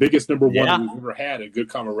 This is the biggest number one that we've ever had at Good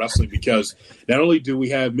Karma Wrestling, because not only do we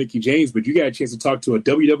have Mickie James, but you got a chance to talk to a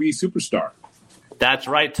WWE superstar. That's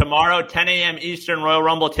right. Tomorrow, 10 a.m. Eastern, Royal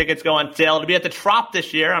Rumble tickets go on sale. It'll be at the Trop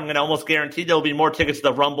this year. I'm going to almost guarantee there'll be more tickets to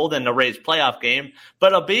the Rumble than the Rays playoff game.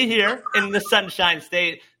 But it'll be here in the Sunshine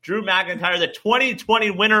State. Drew McIntyre, the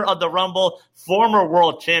 2020 winner of the Rumble, former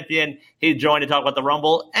world champion. He joined to talk about the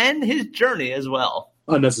Rumble and his journey as well.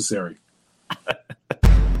 Unnecessary.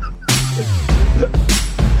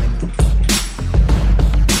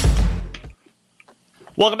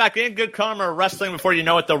 Welcome back in Good Karma Wrestling. Before you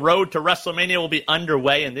know it, the road to WrestleMania will be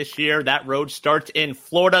underway, and this year that road starts in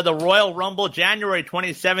Florida. The Royal Rumble, January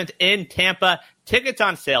 27th in Tampa. Tickets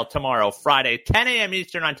on sale tomorrow, Friday, 10 a.m.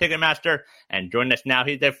 Eastern on Ticketmaster. And joining us now,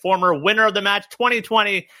 he's the former winner of the match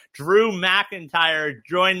 2020, Drew McIntyre,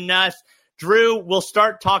 joining us. Drew, we'll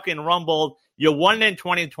start talking Rumble. You won in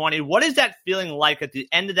 2020. What is that feeling like at the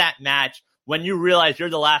end of that match when you realize you're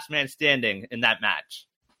the last man standing in that match?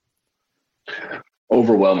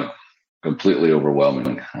 Overwhelming. completely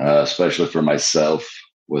overwhelming, especially for myself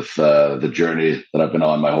with the journey that I've been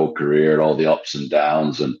on my whole career and all the ups and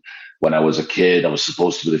downs. And when I was a kid, I was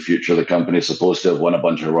supposed to be the future of the company, supposed to have won a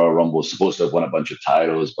bunch of Royal Rumbles, supposed to have won a bunch of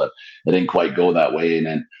titles, but it didn't quite go that way. And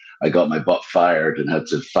then I got my butt fired and had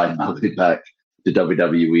to find my way back to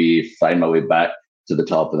WWE, find my way back to the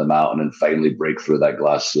top of the mountain, and finally break through that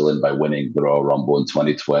glass ceiling by winning the Royal Rumble in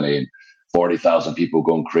 2020. And 40,000 people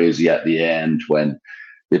going crazy at the end when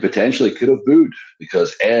they potentially could have booed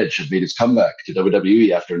because Edge had made his comeback to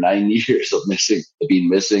WWE after 9 years of being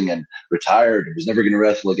missing and retired and was never going to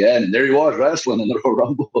wrestle again. And there he was wrestling in the Royal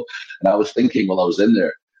Rumble. And I was thinking while I was in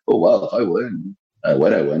there, oh, well, if I win,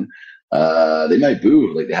 they might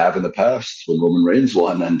boo like they have in the past when Roman Reigns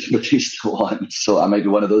won and Batista won. So I might be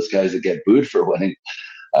one of those guys that get booed for winning.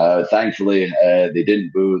 Thankfully, they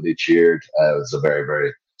didn't boo. They cheered. It was a very,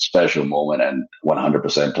 very special moment and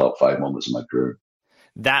 100% top 5 moments of my career.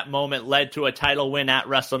 That moment led to a title win at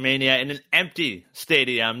WrestleMania in an empty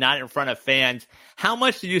stadium, not in front of fans. How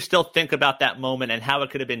much do you still think about that moment and how it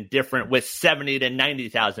could have been different with 70 to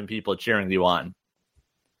 90,000 people cheering you on?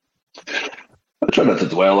 I try not to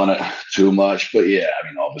dwell on it too much, but yeah, I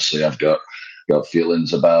mean, obviously I've got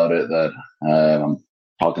feelings about it that I'm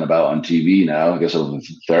talking about on TV now. I guess I'm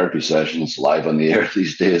therapy sessions live on the air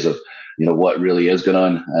these days of, what really is going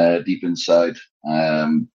on deep inside.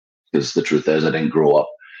 Because the truth is I didn't grow up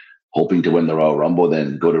hoping to win the Royal Rumble,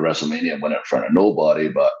 then go to WrestleMania and win it in front of nobody.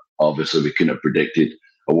 But obviously we couldn't have predicted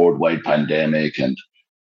a worldwide pandemic. And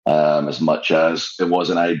as much as it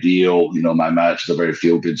wasn't ideal, my match is a very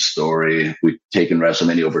feel-good story. We'd taken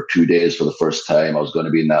WrestleMania over 2 days for the first time. I was going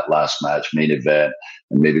to be in that last match, main event,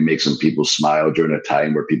 and maybe make some people smile during a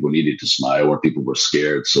time where people needed to smile, where people were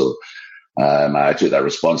scared. So I took that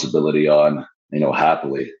responsibility on,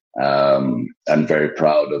 happily. I'm very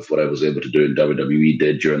proud of what I was able to do and WWE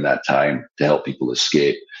did during that time to help people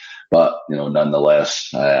escape. But, nonetheless,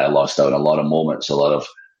 I lost out on a lot of moments, a lot of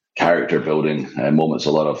character building moments,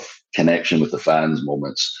 a lot of connection with the fans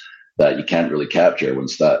moments that you can't really capture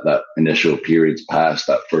once that initial period's passed,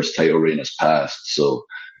 that first title reign has passed. So,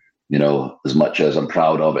 as much as I'm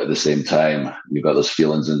proud of it, at the same time, you've got those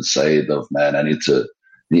feelings inside of, man, I need to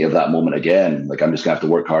have that moment again. Like, I'm just gonna have to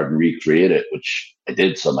work hard and recreate it, which I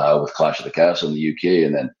did somehow with Clash of the Castle in the UK,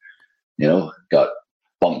 and then got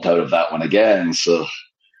bumped out of that one again. So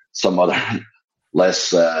some other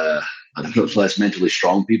less mentally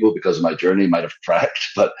strong people because of my journey might have cracked,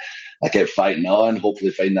 but I kept fighting on,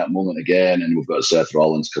 hopefully find that moment again. And we've got Seth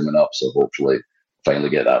Rollins coming up, so hopefully finally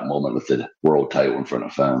get that moment with the world title in front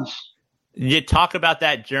of fans. You talk about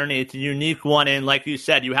that journey. It's a unique one, and like you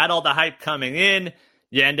said, you had all the hype coming in.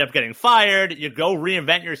 You end up getting fired, you go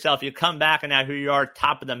reinvent yourself, you come back, and now here you are,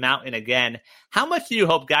 top of the mountain again. How much do you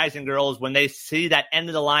hope guys and girls, when they see that end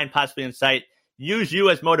of the line possibly in sight, use you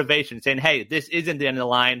as motivation, saying, hey, this isn't the end of the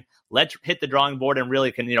line, let's hit the drawing board and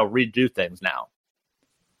really can, redo things now?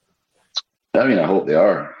 I mean, I hope they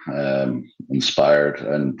are inspired.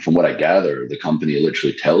 And from what I gather, the company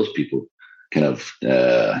literally tells people kind of,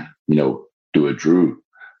 do a Drew.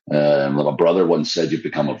 My brother once said you've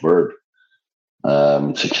become a verb.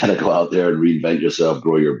 To kind of go out there and reinvent yourself,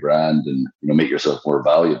 grow your brand, and make yourself more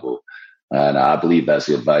valuable. And I believe that's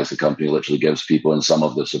the advice the company literally gives people. And some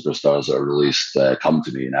of the superstars that are released come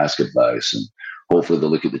to me and ask advice, and hopefully they'll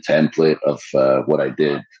look at the template of what I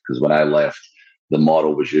did. Because when I left, the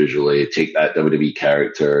model was usually take that WWE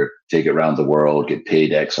character, take it around the world, get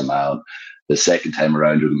paid X amount. The second time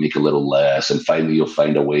around, you'll make a little less, and finally you'll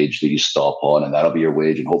find a wage that you stop on, and that'll be your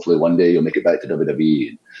wage. And hopefully one day you'll make it back to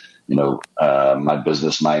WWE. My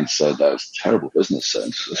business mindset, that was terrible business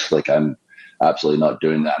sense. It's like, I'm absolutely not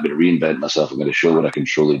doing that. I'm going to reinvent myself. I'm going to show what I can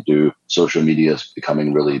truly do. Social media is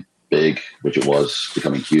becoming really big, which it was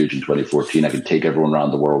becoming huge in 2014. I can take everyone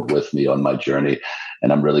around the world with me on my journey,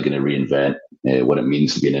 and I'm really going to reinvent what it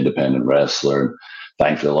means to be an independent wrestler. And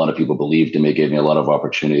thankfully, a lot of people believed in me, gave me a lot of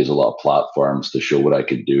opportunities, a lot of platforms to show what I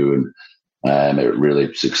could do. And it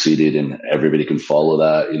really succeeded, and everybody can follow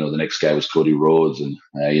that. The next guy was Cody Rhodes, and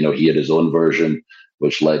he had his own version,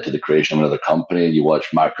 which led to the creation of another company. You watch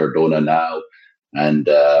Matt Cardona now, and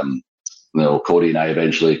Cody and I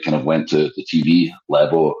eventually kind of went to the TV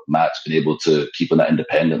level. Matt's been able to keep on that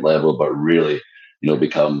independent level, but really,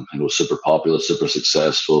 become super popular, super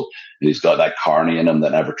successful. And he's got that carny in him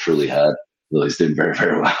that never truly had. Well, he's doing very,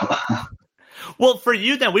 very well. Well, for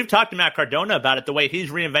you then, we've talked to Matt Cardona about it, the way he's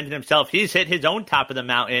reinvented himself. He's hit his own top of the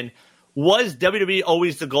mountain. Was WWE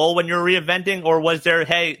always the goal when you were reinventing, or was there,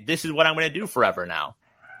 hey, this is what I'm going to do forever now?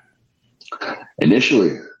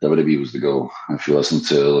 Initially, WWE was the goal. If you listen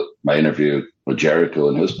to my interview with Jericho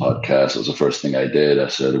and his podcast. It was the first thing I did. I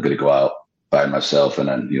said, I'm going to go out by myself and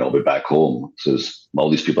then, I'll be back home. So all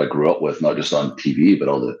these people I grew up with, not just on TV, but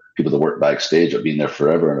all the people that work backstage have been there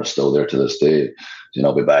forever and are still there to this day. So,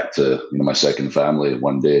 I'll be back to, my second family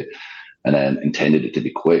one day, and then intended it to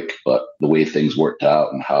be quick. But the way things worked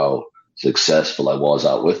out and how successful I was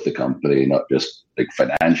out with the company, not just like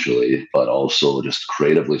financially, but also just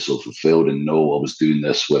creatively so fulfilled, and know I was doing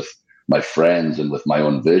this with my friends and with my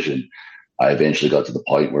own vision. I eventually got to the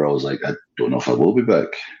point where I was like, I don't know if I will be back.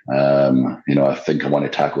 I think I want to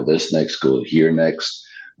tackle this next, go here next,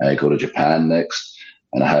 go to Japan next.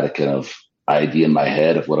 And I had a kind of idea in my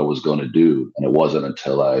head of what I was going to do. And it wasn't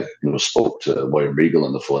until I spoke to William Regal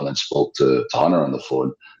on the phone and spoke to Hunter on the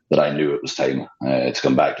phone that I knew it was time to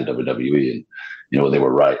come back to WWE. And, they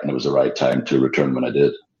were right. And it was the right time to return when I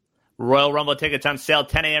did. Royal Rumble tickets on sale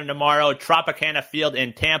 10 a.m. tomorrow, Tropicana Field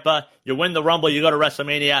in Tampa. You win the Rumble, you go to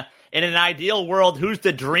WrestleMania. In an ideal world, who's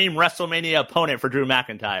the dream WrestleMania opponent for Drew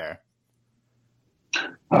McIntyre?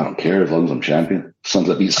 I don't care as long as I'm champion. As long as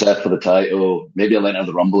I beat Seth for the title, maybe I enter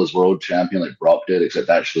the Rumble as world champion like Brock did, except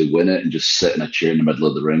actually win it and just sit in a chair in the middle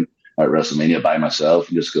of the ring at WrestleMania by myself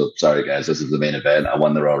and just go, sorry guys, this is the main event. I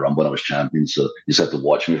won the Royal Rumble and I was champion, so you just have to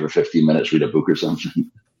watch me for 15 minutes, read a book or something.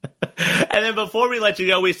 And then before we let you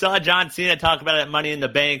go, we saw John Cena talk about it at Money in the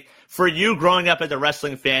Bank. For you growing up as a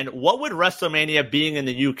wrestling fan, what would WrestleMania being in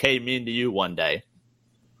the UK mean to you one day?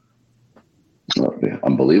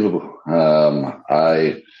 Unbelievable.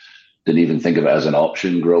 I didn't even think of it as an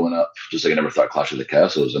option growing up. Just like I never thought Clash of the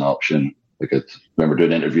Castle was an option. Like I remember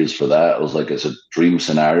doing interviews for that. It was like it's a dream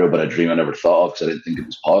scenario, but a dream I never thought of because I didn't think it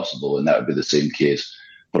was possible. And that would be the same case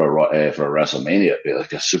for a WrestleMania. It'd be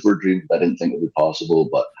like a super dream. I didn't think it would be possible,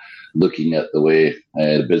 but looking at the way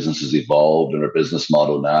the business has evolved and our business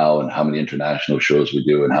model now and how many international shows we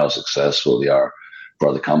do and how successful they are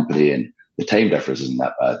for the company, and the time difference isn't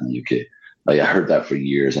that bad in the UK. Like I heard that for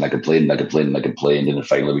years and I complained, and then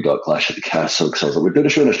finally we got Clash of the Castle because I was like, we're doing a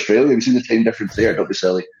show in Australia, we've seen the time difference there, don't be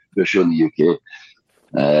silly, do a show in the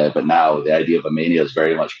UK. But now the idea of a Mania is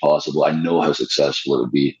very much possible. I know how successful it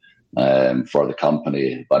would be for the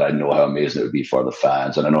company, but I know how amazing it would be for the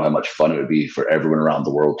fans, and I know how much fun it would be for everyone around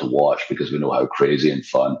the world to watch, because we know how crazy and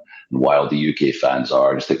fun and wild the UK fans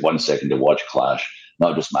are. Just take 1 second to watch Clash,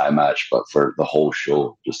 not just my match, but for the whole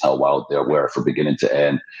show, just how wild they were from beginning to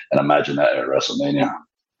end, and imagine that at WrestleMania.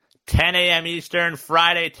 10 a.m. Eastern,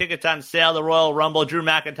 Friday, tickets on sale, the Royal Rumble. Drew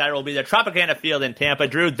McIntyre will be there, Tropicana Field in Tampa.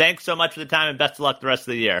 Drew, thanks so much for the time, and best of luck the rest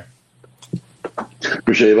of the year.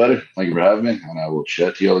 Appreciate it, buddy. Thank you for having me, and I will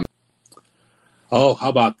chat to you. Oh, how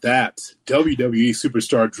about that? WWE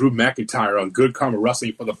superstar Drew McIntyre on Good Karma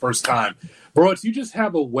Wrestling for the first time. Bro, you just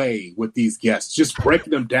have a way with these guests, just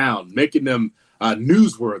breaking them down, making them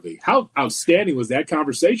newsworthy. How outstanding was that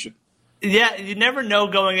conversation? Yeah, you never know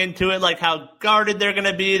going into it, like how guarded they're going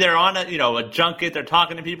to be. They're on a junket. They're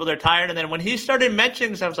talking to people. They're tired. And then when he started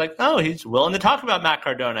mentioning stuff, I was like, oh, he's willing to talk about Matt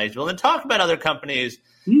Cardona. He's willing to talk about other companies.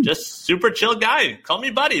 Just super chill guy. Call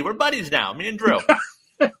me buddy. We're buddies now, me and Drew.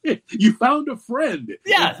 You found a friend.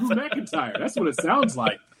 Yes. Drew McIntyre. That's what it sounds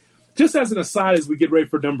like. Just as an aside, as we get ready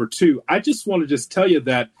for number 2, I just want to just tell you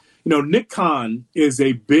that, Nick Khan is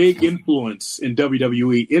a big influence in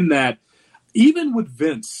WWE, in that even with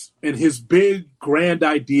Vince and his big grand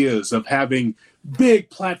ideas of having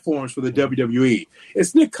big platforms for the WWE,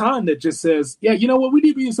 it's Nick Khan that just says, yeah, you know what, we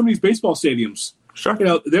need to be in some of these baseball stadiums. Sure.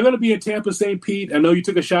 They're going to be in Tampa, St. Pete. I know you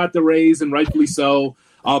took a shot at the Rays, and rightfully so.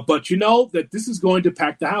 But you know that this is going to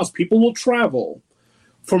pack the house. People will travel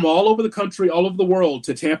from all over the country, all over the world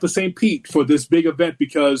to Tampa, St. Pete for this big event,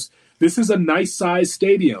 because this is a nice sized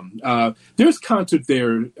stadium. There's concert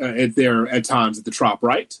there at times at the Trop,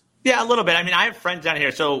 right? Yeah, a little bit. I mean, I have friends down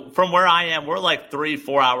here. So from where I am, we're like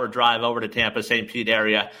 3-4 hour drive over to Tampa, St. Pete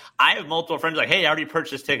area. I have multiple friends like, hey, I already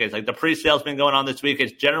purchased tickets. Like the pre-sale's been going on this week.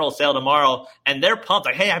 It's general sale tomorrow. And they're pumped.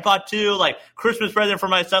 Like, hey, I bought 2, like Christmas present for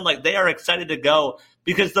my son. Like they are excited to go,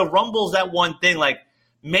 because the Rumble's that one thing. Like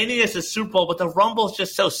Mania is a Super Bowl, but the Rumble's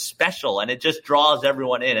just so special, and it just draws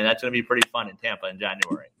everyone in. And that's going to be pretty fun in Tampa in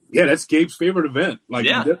January. Yeah, that's Gabe's favorite event.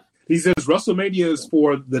 He says WrestleMania is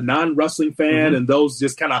for the non-wrestling fan and those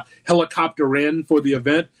just kind of helicopter in for the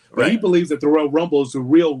event. But he believes that the Royal Rumble is a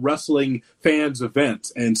real wrestling fans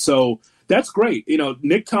event. And so that's great.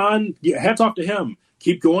 Nick Khan, hats off to him.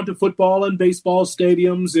 Keep going to football and baseball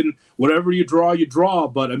stadiums, and whatever you draw.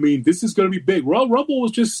 But, I mean, this is going to be big. Royal Rumble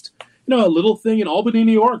was just, a little thing in Albany,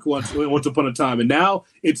 New York once upon a time. And now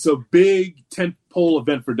it's a big tentpole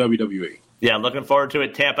event for WWE. Yeah, looking forward to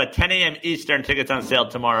it. Tampa, 10 a.m. Eastern. Tickets on sale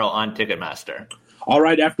tomorrow on Ticketmaster. All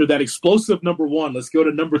right, after that explosive number 1, let's go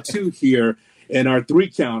to number 2 here. in our 3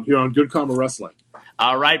 count here on Good Karma Wrestling.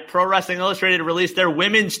 All right, Pro Wrestling Illustrated released their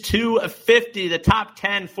Women's 250, the top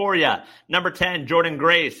 10 for you. Number 10, Jordan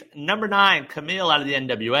Grace. Number 9, Camille out of the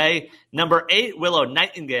NWA. Number 8, Willow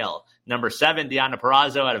Nightingale. Number 7, Deonna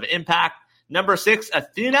Purrazzo out of Impact. Number 6,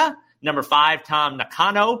 Athena. Number 5, Tom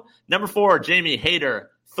Nakano. Number 4, Jamie Hayter.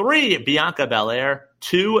 3, Bianca Belair.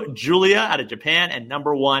 2, Julia out of Japan. And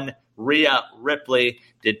number 1, Rhea Ripley.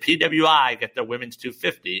 Did PWI get their Women's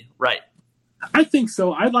 250 right? I think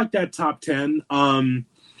so. I like that top 10.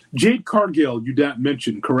 Jade Cargill, you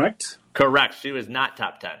mentioned, correct? Correct. She was not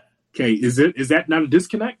top 10. Okay. Is that not a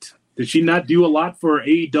disconnect? Did she not do a lot for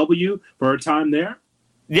AEW for her time there?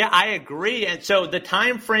 Yeah, I agree. And so the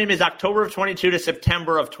time frame is October of 22 to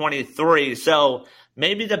September of 23. So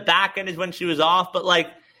maybe the back end is when she was off. But, like,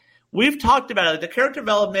 we've talked about it. The character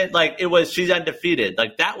development, like, it was she's undefeated.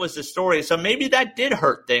 Like, that was the story. So maybe that did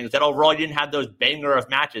hurt things, that overall you didn't have those banger of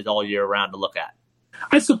matches all year round to look at.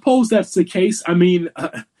 I suppose that's the case. I mean,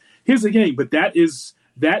 here's the game, but that is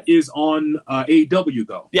on AEW,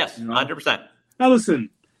 though. Yes, 100%. Now, listen.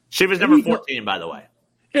 She was number 14, by the way.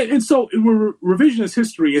 And so, in revisionist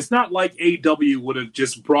history, it's not like AEW would have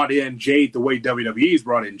just brought in Jade the way WWE's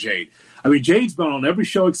brought in Jade. I mean, Jade's been on every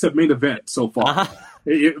show except main event so far. Uh-huh.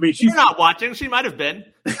 I mean, she's You're not watching. She might have been.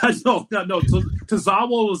 No.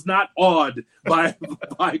 Tozawa was not awed by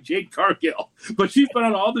Jade Cargill, but she's been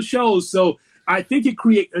on all the shows. So I think it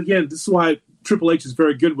creates, again, this is why Triple H is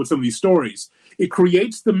very good with some of these stories. It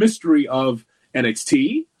creates the mystery of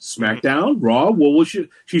NXT, SmackDown, Raw. Well,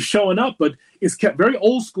 she's showing up, but it's kept very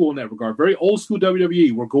old school in that regard, very old school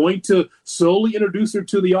WWE. We're going to slowly introduce her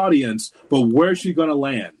to the audience, but where's she going to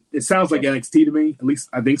land? It sounds like NXT to me, at least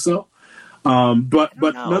I think so. But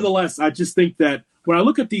nonetheless, I just think that when I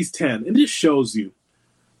look at these 10, and this shows you,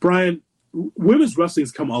 Brian, women's wrestling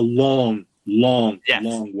has come a long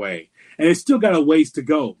way, and it's still got a ways to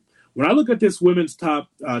go. When I look at this women's top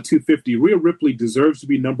 250, Rhea Ripley deserves to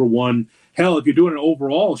be number 1. Hell, if you're doing an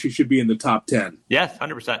overall, she should be in the top 10. Yes,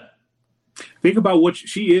 100%. Think about what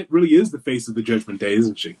she really is, the face of the Judgment Day,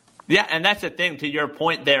 isn't she? Yeah, and that's the thing, to your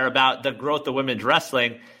point there about the growth of women's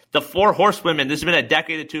wrestling. The 4 horsewomen, this has been a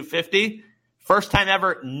decade of 250. First time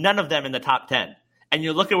ever, none of them in the top 10. And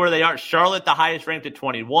you look at where they are. Charlotte, the highest ranked at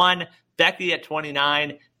 21. Becky at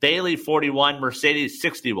 29. Bayley, 41. Mercedes,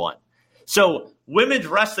 61. So women's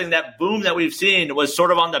wrestling, that boom that we've seen was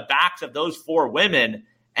sort of on the backs of those 4 women.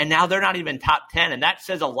 And now they're not even top 10. And that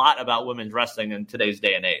says a lot about women's wrestling in today's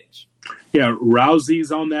day and age. Yeah,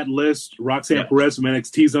 Rousey's on that list. Roxanne Perez from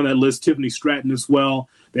NXT's on that list. Tiffany Stratton as well.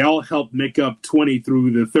 They all helped make up 20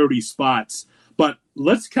 through the 30 spots. But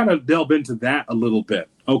let's kind of delve into that a little bit.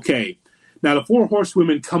 Okay. Now, the 4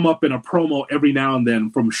 horsewomen come up in a promo every now and then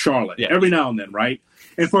from Charlotte. Yeah. Every now and then, right?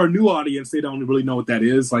 And for a new audience, they don't really know what that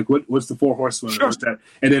is. Like, what's the 4 horsewomen? Sure. What's that?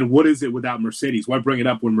 And then what is it without Mercedes? Why bring it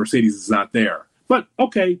up when Mercedes is not there? But,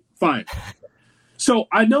 okay, fine. So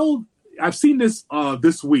I know I've seen this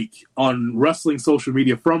this week on wrestling social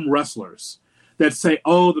media from wrestlers that say,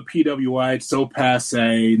 oh, the PWI, it's so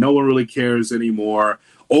passe. No one really cares anymore.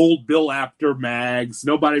 Old Bill Apter mags.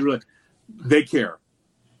 Nobody really. They care.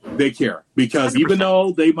 They care. Because 100%. Even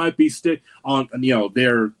though they might be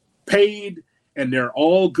they're paid and they're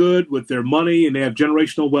all good with their money and they have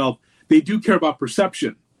generational wealth, they do care about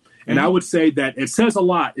perception. And I would say that it says a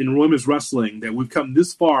lot in women's wrestling that we've come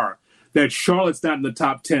this far that Charlotte's not in the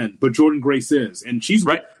top 10, but Jordan Grace is. And she's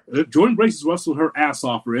right. Jordan Grace has wrestled her ass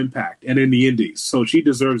off for Impact and in the Indies, so she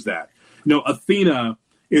deserves that. Athena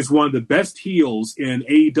is one of the best heels in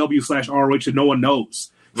AEW/ROH that no one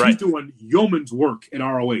knows. She's doing yeoman's work in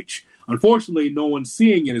ROH. Unfortunately, no one's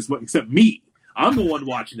seeing it as much except me. I'm the one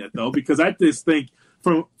watching it, though, because I just think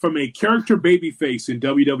from a character babyface in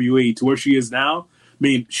WWE to where she is now, I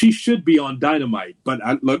mean, she should be on Dynamite.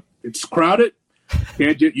 But look, it's crowded.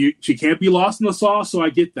 She can't be lost in the sauce, so I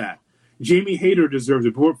get that. Jamie Hayter deserves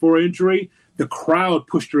it. For injury, the crowd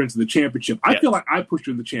pushed her into the championship. I feel like I pushed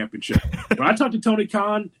her in the championship. When I talked to Tony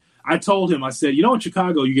Khan, I told him, I said, in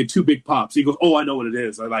Chicago, you get 2 big pops. He goes, oh, I know what it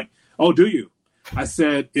is. I'm like, oh, do you? I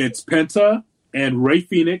said, it's Penta and Ray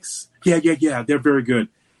Phoenix. Yeah, they're very good.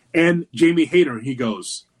 And Jamie Hayter. And he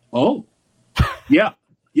goes, oh, yeah.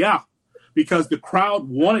 Because the crowd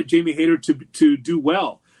wanted Jamie Hayter to do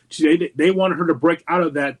well. They wanted her to break out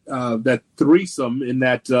of that threesome in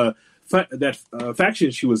that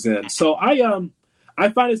faction she was in. So I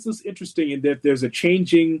find this interesting in that there's a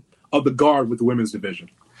changing of the guard with the women's division.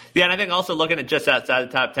 Yeah, and I think also looking at just outside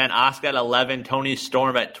the top 10, Asuka at 11, Toni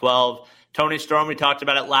Storm at 12. Toni Storm, we talked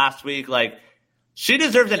about it last week. Like, She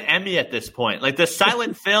deserves an Emmy at this point. Like the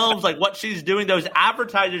silent films, like what she's doing, those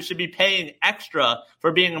advertisers should be paying extra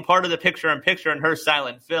for being a part of the picture-in-picture in her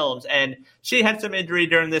silent films. And she had some injury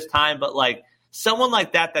during this time, but like someone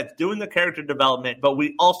like that that's doing the character development, but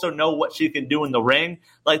we also know what she can do in the ring,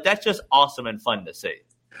 like that's just awesome and fun to see.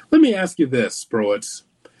 Let me ask you this, Broitz.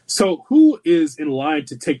 So who is in line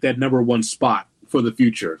to take that number one spot for the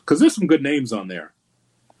future? Because there's some good names on there.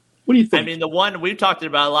 What do you think? I mean, the one we've talked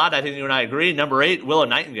about a lot, I think you and I agree, number 8, Willow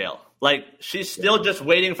Nightingale. Like, she's still just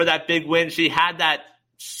waiting for that big win. She had that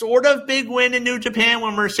sort of big win in New Japan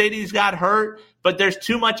when Mercedes got hurt, but there's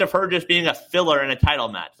too much of her just being a filler in a title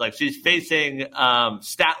match. Like, she's facing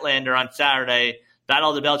Statlander on Saturday, Battle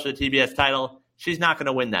of the Belts for the TBS title. She's not going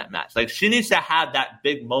to win that match. Like, she needs to have that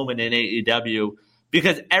big moment in AEW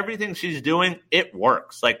because everything she's doing, it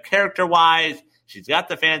works. Like, character-wise, she's got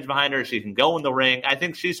the fans behind her. She can go in the ring. I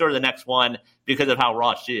think she's sort of the next one because of how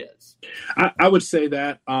raw she is. I would say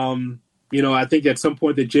that. I think at some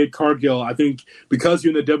point that Jade Cargill, I think because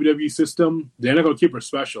you're in the WWE system, they're not going to keep her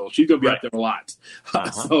special. She's going to be out there a lot.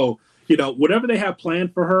 So, whatever they have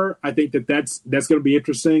planned for her, I think that's going to be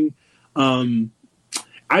interesting.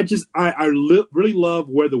 I really love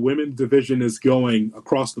where the women's division is going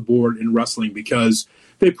across the board in wrestling because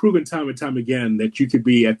they've proven time and time again that you could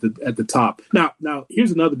be at the top. Now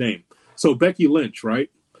here's another name. So Becky Lynch, right?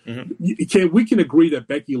 Mm-hmm. We can agree that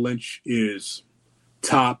Becky Lynch is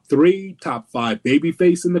top 3, top 5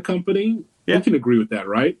 babyface in the company. Yeah. We can agree with that,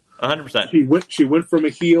 right? 100%. She went from a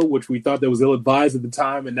heel, which we thought that was ill-advised at the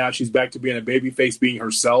time, and now she's back to being a babyface, being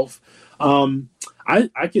herself.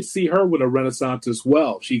 I could see her with a renaissance as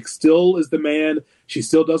well. She still is the man. She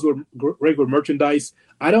still does regular merchandise.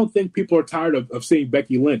 I don't think people are tired of seeing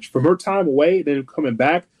Becky Lynch. From her time away and then coming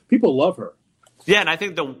back, people love her. Yeah, and I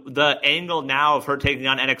think the angle now of her taking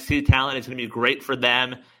on NXT talent is going to be great for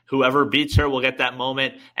them. Whoever beats her will get that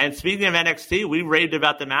moment. And speaking of NXT, we raved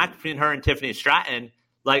about the match between her and Tiffany Stratton.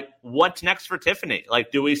 Like, what's next for Tiffany?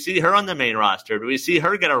 Like, do we see her on the main roster? Do we see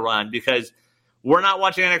her get a run? Because we're not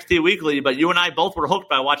watching NXT weekly, but you and I both were hooked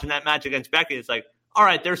by watching that match against Becky. It's like, all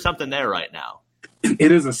right, there's something there right now.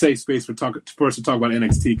 It is a safe space for us to talk about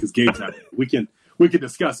NXT because Gabe's not here. We can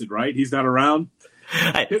discuss it, right? He's not around.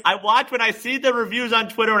 I watch when I see the reviews on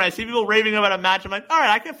Twitter and I see people raving about a match. I'm like, all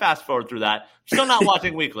right, I can fast forward through that. Still not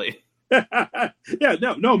watching weekly. Yeah,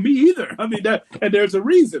 no, me either. I mean, and there's a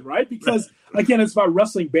reason, right? Because, again, it's about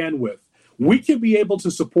wrestling bandwidth. We can be able to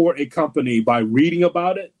support a company by reading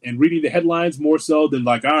about it and reading the headlines more so than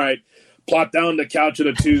like, all right, plop down the couch on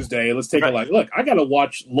a Tuesday. Let's take a look. I got to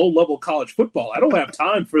watch low-level college football. I don't have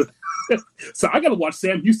time for that. So I got to watch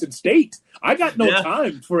Sam Houston State. I got no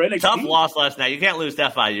time for NXT. Tough loss last night. You can't lose to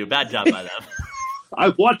FIU. Bad job by them. I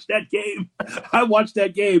watched that game.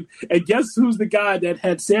 And guess who's the guy that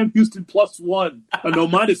had Sam Houston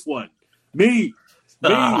 -1? Me.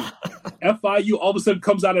 FIU all of a sudden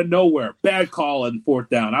comes out of nowhere. Bad call on 4th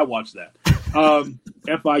down. I watched that.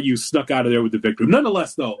 FIU snuck out of there with the victory.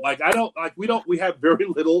 Nonetheless, though, we have very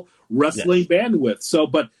little wrestling bandwidth. So,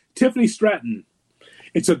 but Tiffany Stratton,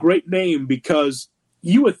 it's a great name because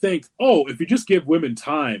you would think, if you just give women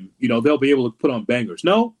time, they'll be able to put on bangers.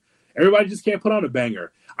 No, everybody just can't put on a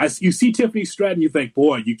banger. You see Tiffany Stratton, you think,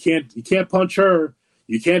 boy, you can't punch her.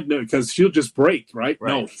 You can't, because she'll just break, right?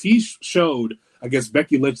 No, she showed against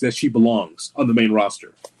Becky Lynch that she belongs on the main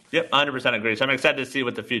roster. Yep, 100% agree. So I'm excited to see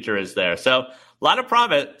what the future is there. So a lot of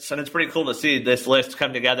promise, and it's pretty cool to see this list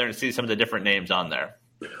come together and see some of the different names on there.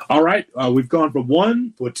 All right, we've gone from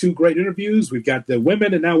 1 with 2 great interviews. We've got the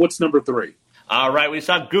women, and now what's number 3? All right, we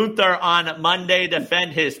saw Gunther on Monday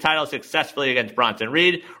defend his title successfully against Bronson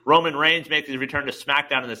Reed. Roman Reigns makes his return to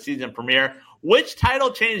SmackDown in the season premiere. Which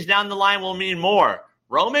title change down the line will mean more,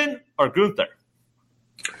 Roman or Gunther?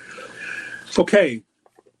 Okay,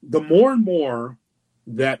 the more and more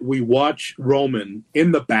that we watch Roman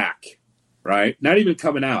in the back, right? Not even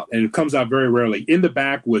coming out, and it comes out very rarely. In the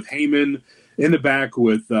back with Heyman, in the back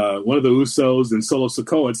with one of the Usos and Solo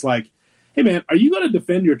Sikoa. It's like, hey, man, are you going to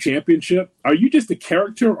defend your championship? Are you just a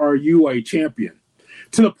character or are you a champion?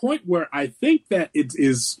 To the point where I think that it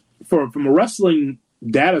is, from a wrestling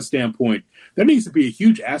data standpoint, there needs to be a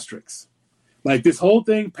huge asterisk. Like this whole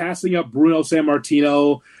thing passing up Bruno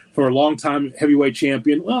Sammartino for a long-time heavyweight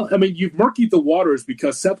champion. Well, I mean, you've murkied the waters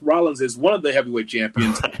because Seth Rollins is one of the heavyweight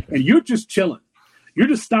champions, and you're just chilling. You're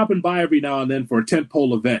just stopping by every now and then for a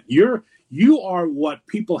tentpole event. You are what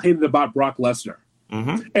people hated about Brock Lesnar.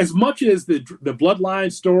 Mm-hmm. As much as the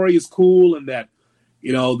bloodline story is cool and that,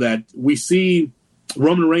 that we see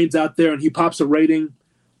Roman Reigns out there and he pops a rating,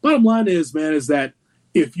 bottom line is, man, is that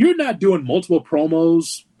if you're not doing multiple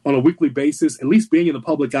promos on a weekly basis, at least being in the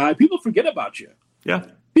public eye, people forget about you. Yeah.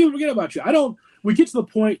 People forget about you. We get to the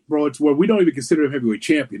point, bro, it's where we don't even consider him heavyweight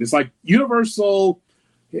champion. It's like universal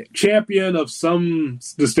champion of some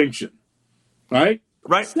distinction, right?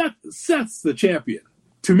 Right. Seth's the champion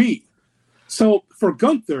to me. So for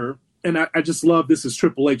Gunther, and I just love this is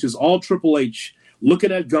Triple H, is all Triple H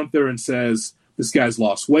looking at Gunther and says, this guy's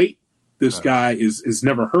lost weight. This guy is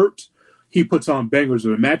never hurt. He puts on bangers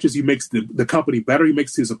of matches. He makes the company better. He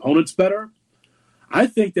makes his opponents better. I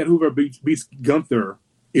think that whoever beats Gunther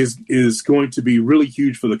is going to be really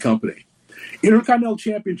huge for the company. Intercontinental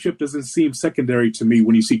Championship doesn't seem secondary to me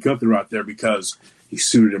when you see Gunther out there because he's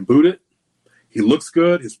suited and booted. He looks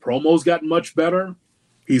good. His promo's gotten much better.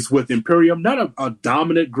 He's with Imperium, not a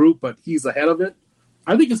dominant group, but he's ahead of it.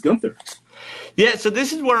 I think it's Gunther. Yeah, so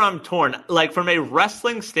this is where I'm torn. Like, from a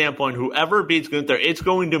wrestling standpoint, whoever beats Gunther, it's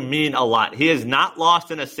going to mean a lot. He has not lost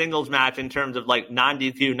in a singles match in terms of, like,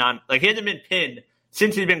 non-DQ, he hasn't been pinned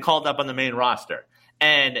since he's been called up on the main roster.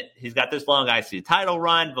 And he's got this long IC title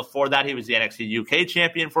run. Before that, he was the NXT UK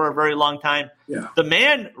champion for a very long time. Yeah. The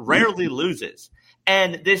man rarely loses.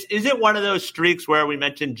 And this isn't one of those streaks where we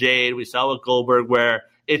mentioned Jade, we saw with Goldberg, where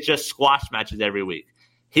it's just squash matches every week.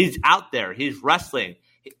 He's out there. He's wrestling.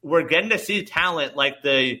 We're getting to see talent like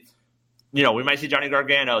we might see Johnny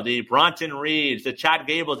Gargano, the Bronson Reeds, the Chad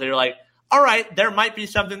Gables. They're like, all right, there might be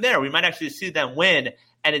something there. We might actually see them win,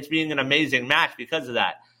 and it's being an amazing match because of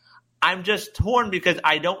that. I'm just torn because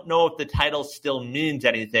I don't know if the title still means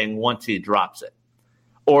anything once he drops it,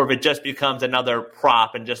 or if it just becomes another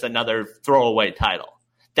prop and just another throwaway title.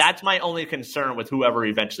 That's my only concern with whoever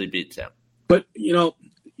eventually beats him. But, you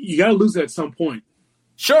got to lose it at some point.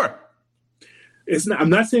 Sure. I'm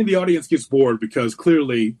not saying the audience gets bored because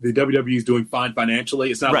clearly the WWE is doing fine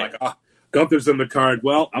financially. It's not like, Gunther's in the card.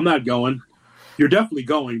 Well, I'm not going. You're definitely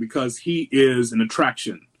going because he is an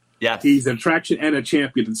attraction. Yes. He's an attraction and a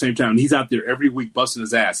champion at the same time. He's out there every week busting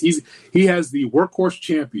his ass. He has the workhorse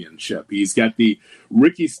championship. He's got the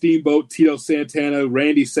Ricky Steamboat, Tito Santana,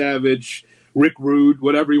 Randy Savage, Rick Rude,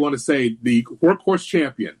 whatever you want to say, the workhorse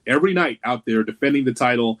champion every night out there defending the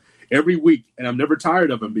title every week. And I'm never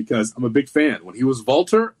tired of him because I'm a big fan. When he was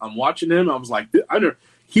Walter, I'm watching him. I was like,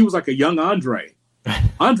 he was like a young Andre.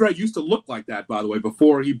 Andre used to look like that, by the way,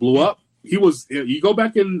 before he blew up. He was, you go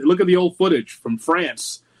back and look at the old footage from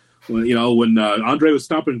France when Andre was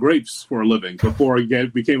stomping grapes for a living before he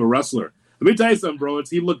became a wrestler. Let me tell you something, bro.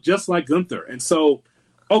 He looked just like Gunther. And so,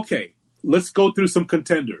 okay, let's go through some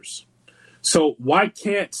contenders. So why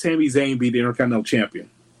can't Sami Zayn be the Intercontinental Champion?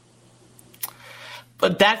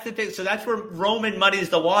 But that's the thing. So that's where Roman muddies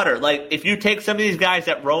the water. Like, if you take some of these guys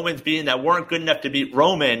that Roman's beating that weren't good enough to beat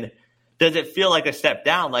Roman, does it feel like a step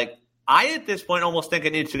down? Like, I, at this point, almost think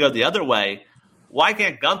it needs to go the other way. Why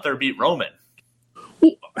can't Gunther beat Roman?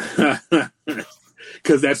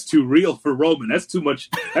 Because that's too real for Roman. That's too much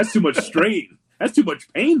strain. That's too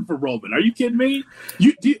much pain for Roman. Are you kidding me?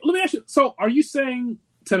 Let me ask you. So, are you saying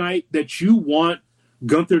tonight that you want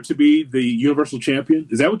Gunther to be the Universal Champion?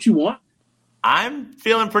 Is that what you want? I'm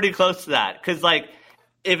feeling pretty close to that. Because,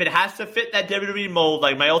 if it has to fit that WWE mold,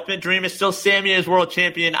 my ultimate dream is still Sami as world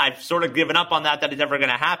champion. I've sort of given up on that it's ever going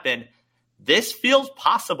to happen. This feels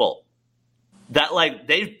possible. That,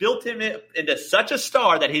 they've built him into such a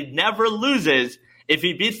star that he never loses if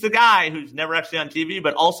he beats the guy who's never actually on TV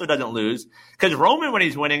but also doesn't lose. Because Roman, when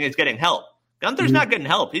he's winning, is getting help. Gunther's not getting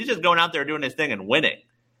help. He's just going out there doing his thing and winning.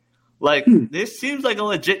 This seems like a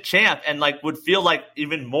legit champ and, would feel like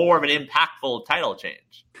even more of an impactful title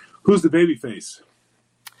change. Who's the babyface?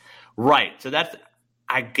 Right. So that's,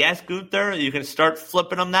 I guess, Gunther. You can start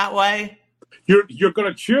flipping them that way. You're going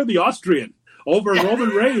to cheer the Austrian over Roman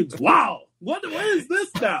Reigns. Wow. What is this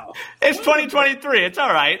now? It's 2023. It's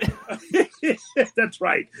all right. That's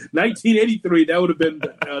right. 1983, that would have been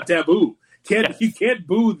taboo. You can't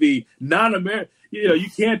boo the non-American. You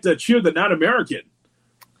can't cheer the non-American.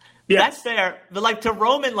 Yes. That's fair. But to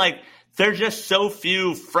Roman, there's just so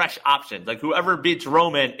few fresh options. Whoever beats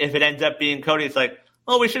Roman, if it ends up being Cody, it's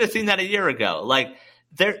we should have seen that a year ago. I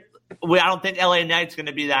don't think LA Knight's going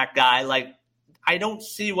to be that guy. I don't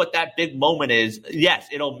see what that big moment is. Yes,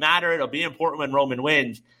 it'll matter. It'll be important when Roman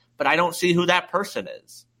wins, but I don't see who that person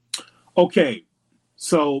is. Okay,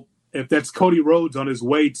 so if that's Cody Rhodes on his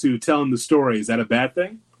way to telling the story, is that a bad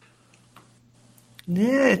thing?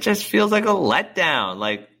 Yeah, it just feels like a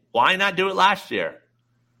letdown. Why not do it last year?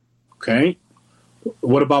 Okay.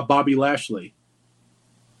 What about Bobby Lashley?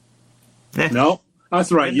 No?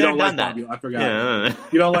 That's right. You don't like Bobby. I forgot. Yeah.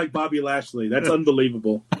 You don't like Bobby Lashley. That's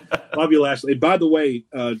unbelievable. Bobby Lashley. By the way,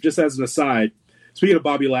 just as an aside, speaking of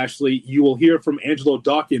Bobby Lashley, you will hear from Angelo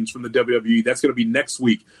Dawkins from the WWE. That's going to be next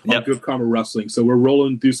week on Good Karma Wrestling. So we're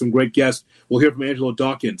rolling through some great guests. We'll hear from Angelo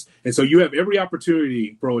Dawkins. And so you have every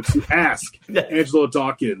opportunity, bro, to ask Angelo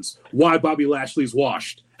Dawkins why Bobby Lashley's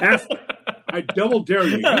washed. Ask him. I double dare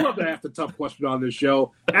you. You love to ask the tough question on this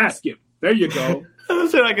show. Ask him. There you go.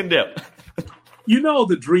 Let's see what I can do. You know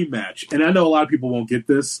the dream match, and I know a lot of people won't get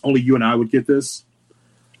this. Only you and I would get this.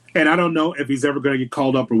 And I don't know if he's ever going to get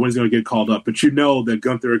called up or when he's going to get called up, but you know that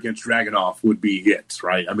Gunther against Dragunov would be it,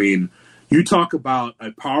 right? I mean, you talk about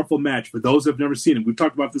a powerful match. For those who have never seen it, we've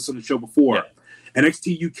talked about this on the show before. Yeah.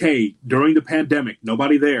 NXT UK, during the pandemic,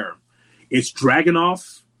 nobody there. It's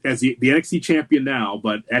Dragunov as the NXT champion now,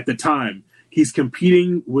 but at the time, he's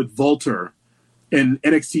competing with Volter in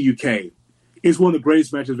NXT UK. It's one of the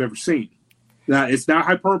greatest matches I've ever seen. Now, it's not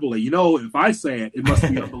hyperbole. You know, if I say it, it must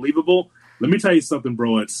be unbelievable. Let me tell you something,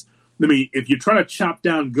 bro. If you try to chop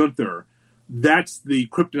down Gunther, that's the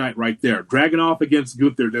kryptonite right there. Dragunov against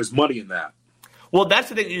Gunther, there's money in that. Well, that's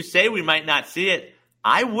the thing. You say we might not see it.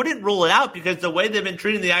 I wouldn't rule it out because the way they've been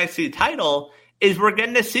treating the IC title is we're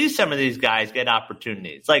getting to see some of these guys get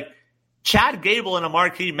opportunities. Like Chad Gable in a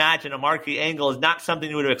marquee match and a marquee angle is not something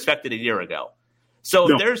you would have expected a year ago.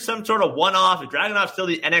 So if there's some sort of one-off, if Dragunov's still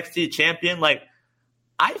the NXT champion, like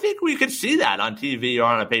I think we could see that on TV or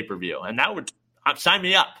on a pay-per-view, and that would sign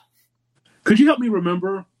me up. Could you help me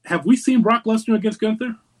remember? Have we seen Brock Lesnar against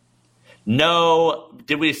Gunther? No.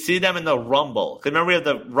 Did we see them in the Rumble? Because remember we have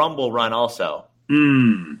the Rumble run also.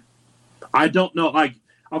 I don't know. Like,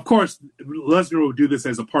 of course, Lesnar would do this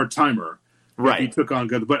as a part-timer. Right. If he took on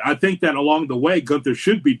Gunther. But I think that along the way, Gunther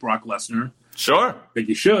should beat Brock Lesnar. Sure. I think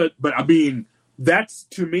he should. But, I mean, that's,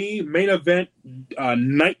 to me, main event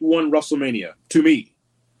night one WrestleMania. To me.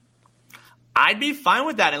 I'd be fine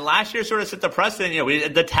with that. And last year sort of set the precedent. You know,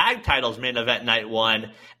 the tag titles main event night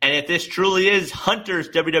one. And if this truly is Hunter's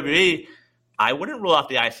WWE, I wouldn't rule out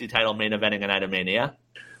the IC title main eventing a Night of Mania.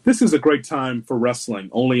 This is a great time for wrestling,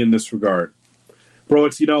 only in this regard. Bro,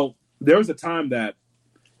 it's, there was a time that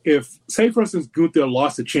if, say, for instance, Gunther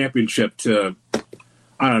lost the championship to,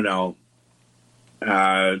 I don't know,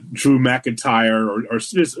 Drew McIntyre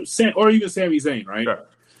or even Sami Zayn, right? Sure.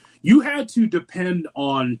 You had to depend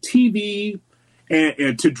on TV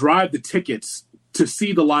and to drive the tickets to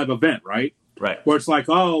see the live event, right? Right. Where it's like,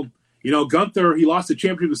 Gunther, he lost the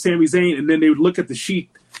championship with Sami Zayn, and then they would look at the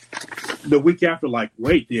sheet the week after like,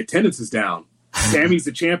 wait, the attendance is down. Sami's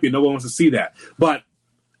the champion. No one wants to see that. But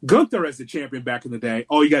Gunther as the champion back in the day,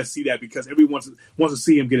 you got to see that because everyone wants to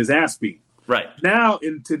see him get his ass beat. Right. Now,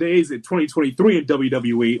 in 2023 in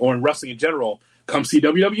WWE or in wrestling in general, come see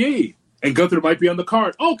WWE. And Gunther might be on the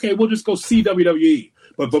card. Okay, we'll just go see WWE.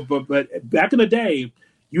 But back in the day,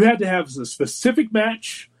 you had to have a specific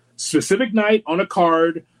match, specific night on a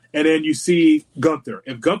card, and then you see Gunther.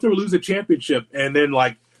 If Gunther would lose a championship and then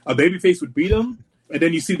like a babyface would beat him, and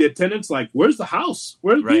then you see the attendance, like, where's the house?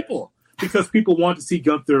 Where are the people? Because people want to see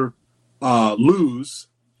Gunther lose.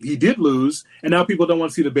 He did lose, and now people don't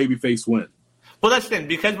want to see the babyface win. Well, that's the thing.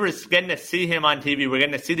 Because we're getting to see him on TV, we're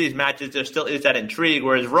getting to see these matches, there still is that intrigue.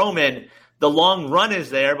 Whereas Roman, the long run is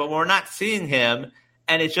there, but we're not seeing him,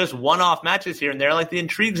 and it's just one-off matches here and there. Like, the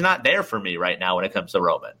intrigue's not there for me right now when it comes to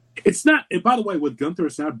Roman. It's not, and by the way, with Gunther,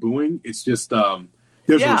 it's not booing. It's just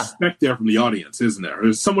there's a respect there from the audience, isn't there?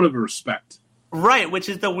 There's somewhat of a respect. Right, which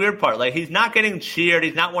is the weird part. Like, he's not getting cheered.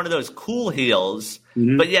 He's not one of those cool heels.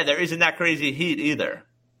 Mm-hmm. But, there isn't that crazy heat either.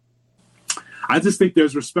 I just think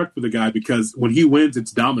there's respect for the guy because when he wins,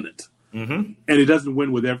 it's dominant. Mm-hmm. And he doesn't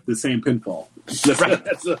win with the same pinfall.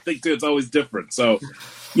 That's the thing, too. It's always different. So,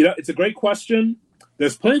 it's a great question.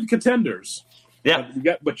 There's plenty of contenders. Yeah.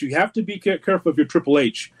 But you have to be careful if you're Triple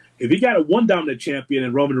H. If you got a one dominant champion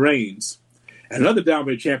in Roman Reigns and another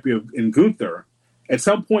dominant champion in Gunther, at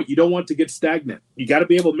some point you don't want to get stagnant. You got to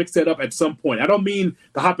be able to mix that up at some point. I don't mean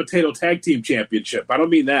the hot potato tag team championship. I don't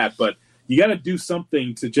mean that. But you got to do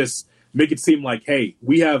something to just make it seem like, hey,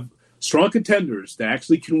 we have strong contenders that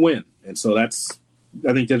actually can win. And so I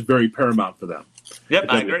think that's very paramount for them. Yep,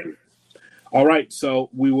 I agree. All right, so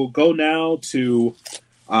we will go now to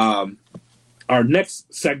our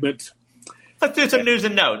next segment. Let's do some news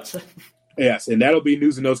and notes. Yes, and that'll be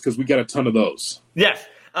news and notes because we got a ton of those. Yes.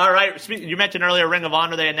 All right. You mentioned earlier Ring of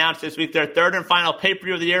Honor. They announced this week their third and final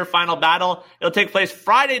pay-per-view of the year, Final Battle. It'll take place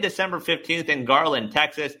Friday, December 15th in Garland,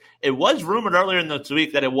 Texas. It was rumored earlier in this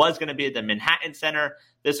week that it was going to be at the Manhattan Center.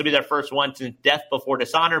 This will be their first one since Death Before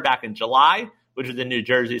Dishonor back in July, which was in New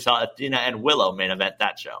Jersey. Saw Athena and Willow main event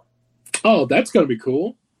that show. Oh, that's going to be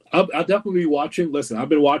cool. I'll definitely be watching. Listen, I've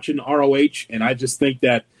been watching ROH, and I just think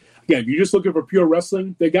that, again, if you're just looking for pure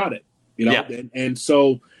wrestling, they got it. Yeah. And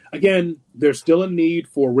so again, there's still a need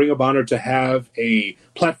for Ring of Honor to have a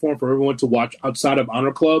platform for everyone to watch outside of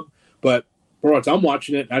Honor Club. But for us, I'm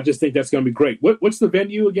watching it. I just think that's going to be great. What's the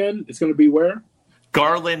venue again? It's going to be where?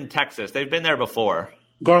 Garland, Texas. They've been there before.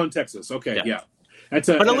 Garland, Texas. Okay, yeah. But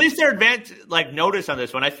at least they're advanced, notice on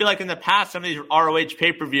this one. I feel like in the past, some of these ROH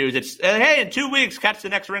pay-per-views, it's, hey, in 2 weeks, catch the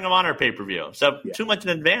next Ring of Honor pay-per-view. So too much in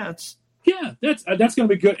advance. Yeah, that's going to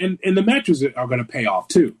be good, and the matches are going to pay off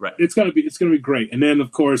too. Right. It's going to be great. And then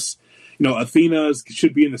of course, Athena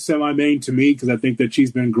should be in the semi-main to me because I think that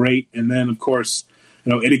she's been great. And then of course,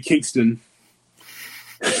 Eddie Kingston.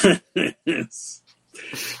 Let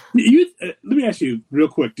me ask you real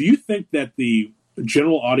quick: do you think that the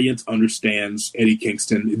general audience understands Eddie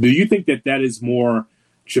Kingston? Do you think that is more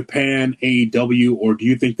Japan, AEW, or do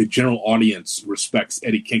you think the general audience respects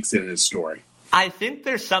Eddie Kingston and his story? I think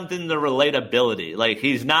there's something to relatability. Like,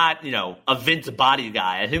 he's not, a Vince body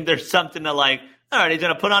guy. I think there's something to all right, he's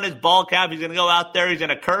going to put on his ball cap, he's going to go out there, he's going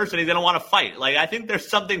to curse, and he's going to want to fight. Like, I think there's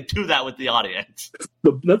something to that with the audience.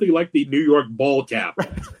 Nothing like the New York ball cap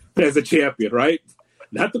as a champion, right?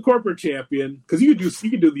 Not the corporate champion, because you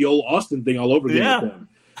could do the old Austin thing all over again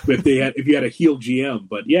with him. If you had a heel GM.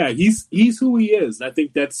 But yeah, he's who he is. And I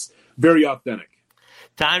think that's very authentic.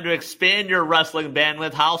 Time to expand your wrestling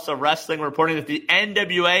bandwidth. House of Wrestling reporting that the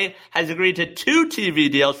NWA has agreed to 2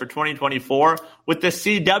 TV deals for 2024 with the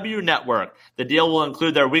CW network. The deal will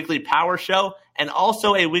include their weekly power show and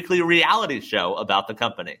also a weekly reality show about the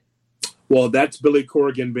company. Well, that's Billy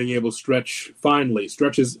Corgan being able to stretch finally.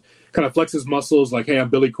 Stretches, kind of flex his muscles like, hey, I'm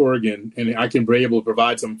Billy Corgan, and I can be able to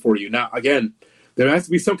provide something for you. Now, again, there has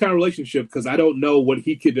to be some kind of relationship because I don't know what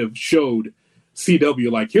he could have showed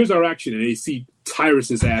CW. Like, here's our action, and they see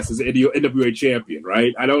Tyrus's ass as NWA champion,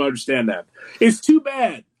 right? I don't understand that. It's too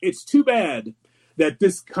bad. It's too bad that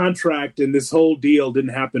this contract and this whole deal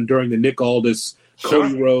didn't happen during the Nick Aldis,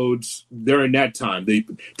 Cody Rhodes, during that time. The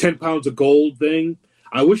 10 pounds of gold thing.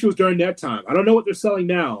 I wish it was during that time. I don't know what they're selling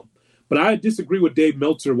now, but I disagree with Dave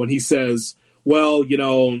Meltzer when he says, well, you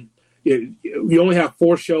only have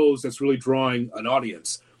 4 shows that's really drawing an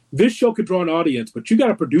audience. This show could draw an audience, but you got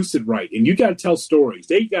to produce it right, and you got to tell stories.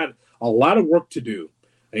 They got a lot of work to do.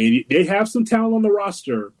 And they have some talent on the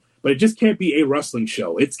roster, but it just can't be a wrestling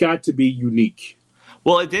show. It's got to be unique.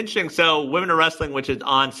 Well, it's interesting. So Women of Wrestling, which is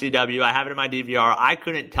on CW, I have it in my DVR. I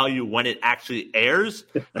couldn't tell you when it actually airs,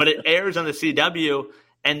 but it airs on the CW,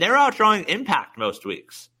 and they're outdrawing Impact most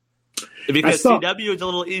weeks because CW is a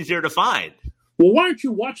little easier to find. Well, why aren't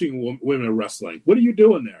you watching Women of Wrestling? What are you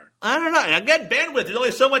doing there? I don't know. I get bandwidth. There's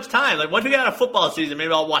only so much time. Like, once we get out of football season,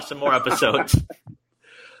 maybe I'll watch some more episodes.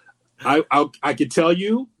 I can tell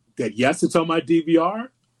you that, yes, it's on my DVR.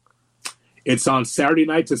 It's on Saturday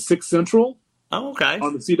nights at 6 Central. Oh, okay.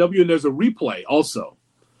 On the CW, and there's a replay also.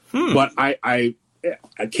 But I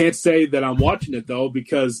can't say that I'm watching it, though,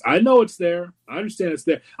 because I know it's there. I understand it's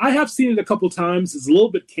there. I have seen it a couple times. It's a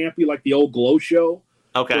little bit campy, like the old Glow show.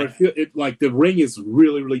 Okay. Like the ring is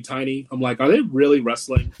really, really tiny. I'm like, are they really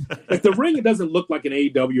wrestling? Like the ring, it doesn't look like an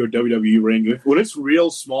AEW or WWE ring. When it's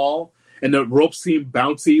real small and the ropes seem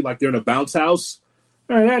bouncy, like they're in a bounce house,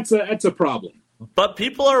 all right, that's a problem. But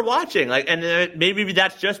people are watching, and maybe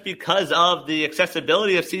that's just because of the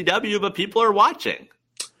accessibility of CW. But people are watching.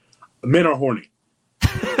 Men are horny.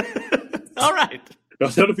 All right.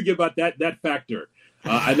 Don't forget about that factor.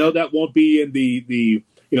 I know that won't be in the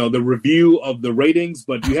review of the ratings,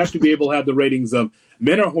 but you have to be able to have the ratings of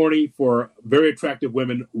men are horny for very attractive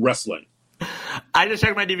women wrestling. I just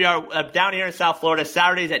checked my DVR down here in South Florida.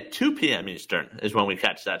 Saturdays at 2 p.m. Eastern is when we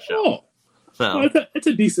catch that show. Oh, so well, it's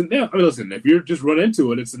a decent. Yeah, I mean, listen, if you're just run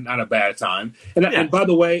into it, it's not a bad time. And by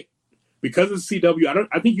the way, because of CW,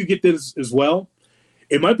 I think you get this as well.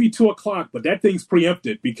 It might be 2:00, but that thing's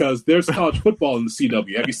preempted because there's college football in the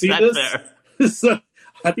CW. Have you seen this?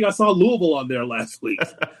 I think I saw Louisville on there last week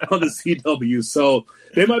on the CW. So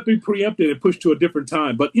they might be preempted and pushed to a different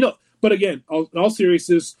time. But again, in all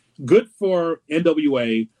seriousness, good for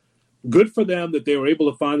NWA. Good for them that they were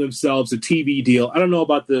able to find themselves a TV deal. I don't know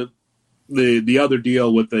about the other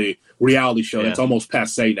deal with the reality show. That's almost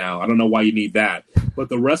passé now. I don't know why you need that. But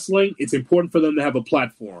the wrestling, it's important for them to have a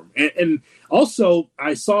platform. And also,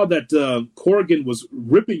 I saw that Corrigan was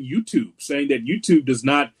ripping YouTube, saying that YouTube does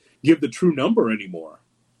not give the true number anymore.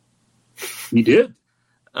 He did.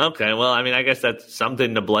 Okay, well, I mean, I guess that's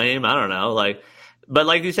something to blame. I don't know. But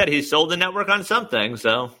like you said, he sold the network on something,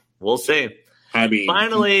 so we'll see. I mean,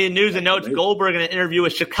 finally, news and notes. Goldberg in an interview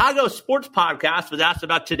with Chicago Sports Podcast was asked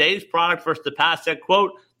about today's product versus the past. Said,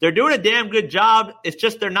 quote, "They're doing a damn good job. It's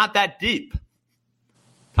just they're not that deep."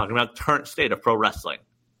 Talking about the current state of pro wrestling.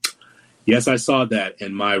 Yes, I saw that,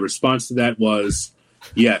 and my response to that was,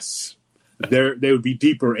 Yes. They would be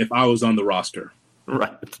deeper if I was on the roster.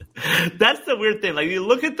 Right. That's the weird thing. Like, you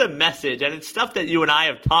look at the message, and it's stuff that you and I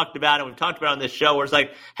have talked about, and we've talked about on this show, where it's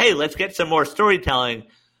like, hey, let's get some more storytelling.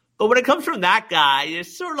 But when it comes from that guy, you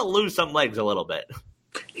sort of lose some legs a little bit.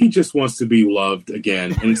 He just wants to be loved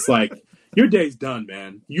again. And it's like, your day's done,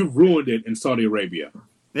 man. You ruined it in Saudi Arabia.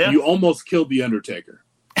 Yeah. You almost killed The Undertaker.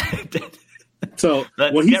 So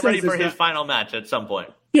when he get ready for his final match at some point.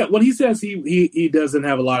 Yeah, when he says he doesn't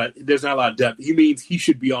have there's not a lot of depth, he means he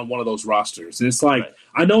should be on one of those rosters. And it's like, right.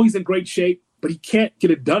 I know he's in great shape, but he can't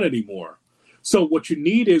get it done anymore. So what you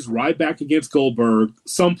need is Ryback against Goldberg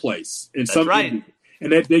someplace. Right.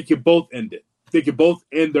 And that they can both end it. They can both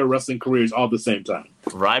end their wrestling careers all at the same time.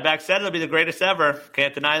 Ryback said it'll be the greatest ever.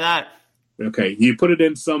 Can't deny that. Okay, you put it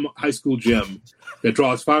in some high school gym that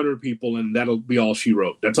draws 500 people, and that'll be all she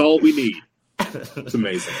wrote. That's all we need. It's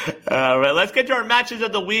amazing. All right, let's get to our matches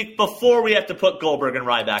of the week before we have to put Goldberg and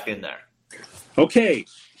Ryback in there. Okay,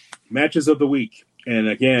 matches of the week. And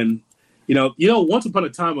again, you know, once upon a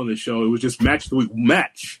time on this show, it was just match of the week.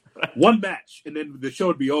 One match, and then the show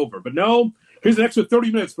would be over. But no, here's an extra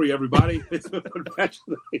 30 minutes for you, everybody. It's a match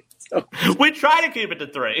of the week. So, we try to keep it to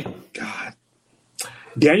 3. God.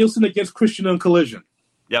 Danielson against Christian on Collision.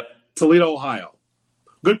 Yep. Toledo, Ohio.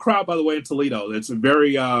 Good crowd, by the way, in Toledo. It's a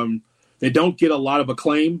very... they don't get a lot of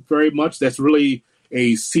acclaim very much. That's really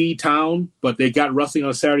a C town, but they got wrestling on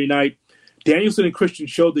a Saturday night. Danielson and Christian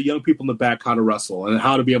showed the young people in the back how to wrestle and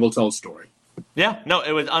how to be able to tell a story. Yeah, no,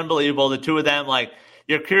 it was unbelievable. The two of them, like,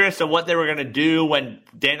 you're curious of what they were going to do when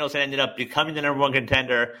Danielson ended up becoming the number one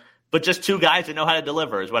contender, but just two guys that know how to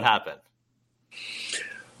deliver is what happened.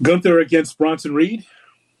 Gunther against Bronson Reed.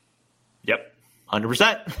 Yep,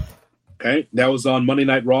 100%. Okay, that was on Monday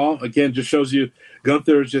Night Raw. Again, just shows you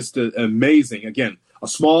Gunther is just amazing. Again, a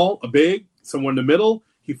small, a big, somewhere in the middle.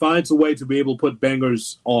 He finds a way to be able to put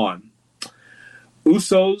bangers on.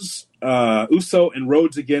 Uso and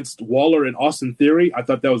Rhodes against Waller and Austin Theory. I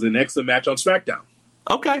thought that was an excellent match on SmackDown.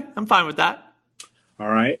 Okay, I'm fine with that. All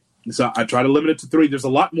right. So I try to limit it to 3. There's a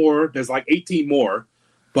lot more. There's like 18 more,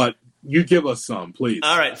 but you give us some, please.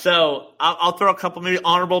 All right, so I'll throw a couple maybe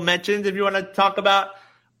honorable mentions if you want to talk about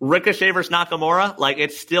Ricochet versus Nakamura. Like,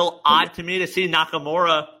 it's still odd to me to see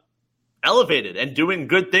Nakamura elevated and doing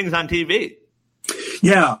good things on TV.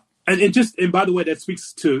 Yeah, and by the way, that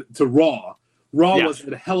speaks to Raw. Raw was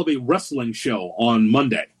a hell of a wrestling show on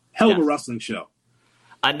Monday. Hell of a wrestling show.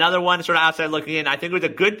 Another one sort of outside looking in, I think it was a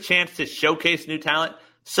good chance to showcase new talent.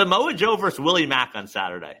 Samoa Joe versus Willie Mack on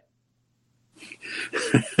Saturday.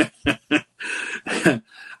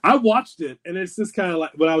 I watched it, and it's just kind of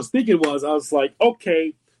like, what I was thinking was, I was like,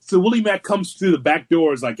 okay, so Willie Mack comes through the back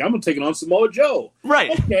door, is like, I'm going to take it on Samoa Joe.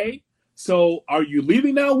 Right. Okay. So are you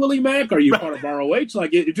leaving now, Willie Mack? Are you part of ROH?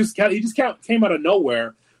 Like, he just came out of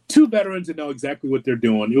nowhere. Two veterans that know exactly what they're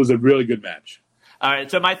doing. It was a really good match. All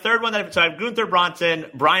right, so my third one, so I have Gunther Bronson,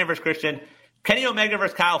 Bryan versus Christian, Kenny Omega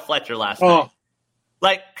versus Kyle Fletcher last night.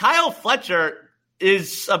 Like, Kyle Fletcher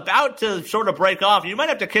is about to sort of break off. You might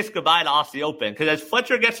have to kiss goodbye to Aussie Open, because as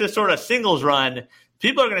Fletcher gets this sort of singles run,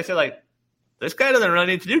 people are going to say, like, this guy doesn't really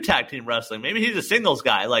need to do tag team wrestling. Maybe he's a singles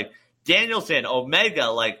guy. Like, Danielson, Omega,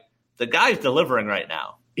 like, the guy's delivering right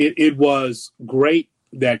now. It was great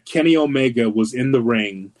that Kenny Omega was in the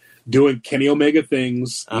ring doing Kenny Omega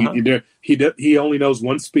things. Uh-huh. He only knows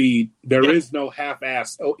one speed. There is no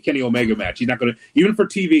half-ass Kenny Omega match. He's not going to, even for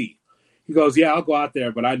TV. He goes, yeah, I'll go out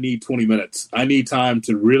there, but I need 20 minutes. I need time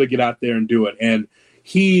to really get out there and do it. And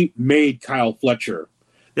he made Kyle Fletcher.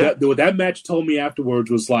 Yeah. What that match told me afterwards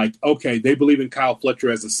was like, okay, they believe in Kyle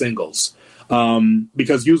Fletcher as a singles.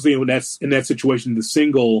 Because usually when that's in that situation, the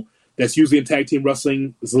single that's usually in tag team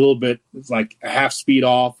wrestling is a little bit, it's like a half speed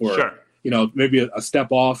off or, maybe a step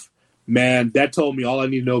off. Man, that told me all I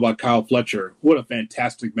need to know about Kyle Fletcher. What a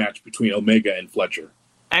fantastic match between Omega and Fletcher.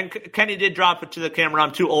 And Kenny did drop it to the camera,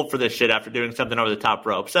 I'm too old for this shit after doing something over the top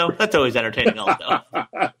rope. So that's always entertaining also.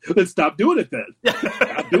 Let's stop doing it then.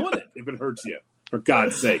 Stop doing it if it hurts you, for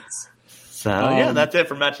God's sakes. So, that's it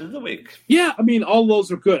for matches of the week. Yeah, I mean, all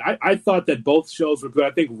those are good. I thought that both shows were good.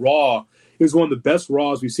 I think Raw is one of the best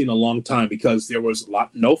Raws we've seen in a long time because there was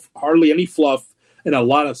hardly any fluff and a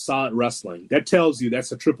lot of solid wrestling. That tells you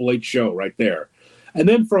that's a Triple H show right there. And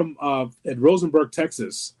then from at Rosenberg,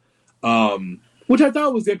 Texas, which I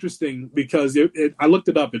thought was interesting because I looked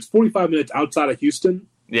it up. It's 45 minutes outside of Houston.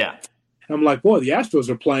 Yeah. And I'm like, boy, the Astros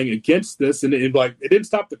are playing against this. And it didn't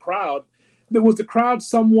stop the crowd. Was the crowd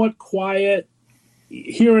somewhat quiet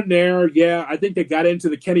here and there? Yeah, I think they got into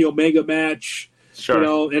the Kenny Omega match.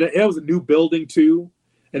 Sure. And it was a new building too,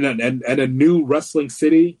 and a new wrestling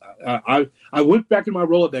city. I went back in my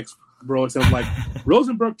Rolodex, bro, and I'm like,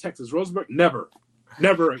 Rosenberg, Texas. Rosenberg, never.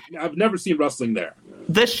 I've never seen wrestling there.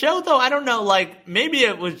 The show, though, I don't know, like, maybe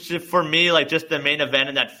it was just, for me, like, just the main event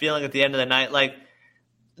and that feeling at the end of the night, like,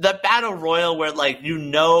 the Battle Royal where, like, you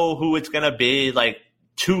know who it's going to be, like,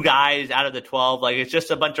 2 guys out of the 12, like, it's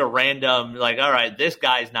just a bunch of random, like, all right, this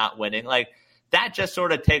guy's not winning. Like, that just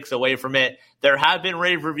sort of takes away from it. There have been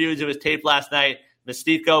rave reviews. It was taped last night.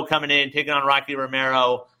 Mystico coming in, taking on Rocky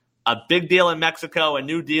Romero. A big deal in Mexico, a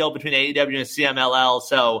new deal between AEW and CMLL.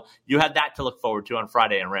 So you had that to look forward to on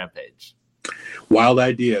Friday in Rampage. Wild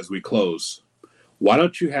idea as we close. Why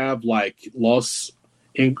don't you have like Los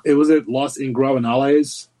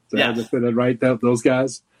Ingobernables? Yeah, right? Those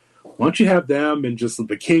guys. Why don't you have them and just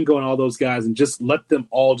the Kingo and all those guys and just let them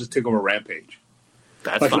all just take over Rampage?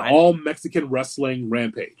 That's like fine. An all Mexican wrestling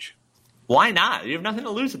Rampage. Why not? You have nothing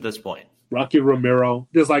to lose at this point. Rocky Romero,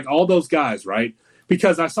 there's like all those guys, right?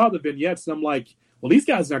 Because I saw the vignettes and I'm like, well, these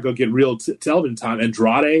guys are not going to get real television time.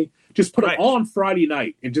 Andrade, just put them all on Friday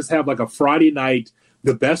night and just have like a Friday night,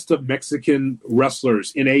 the best of Mexican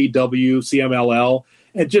wrestlers in AEW, CMLL,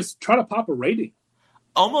 and just try to pop a rating.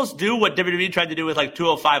 Almost do what WWE tried to do with like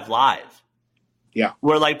 205 Live. Yeah.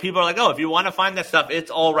 Where like people are like, oh, if you want to find that stuff, it's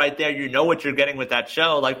all right there. You know what you're getting with that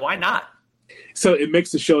show. Like, why not? So it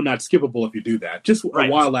makes the show not skippable if you do that. Just a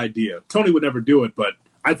wild idea. Tony would never do it, but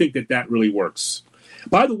I think that really works.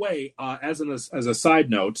 By the way, as a side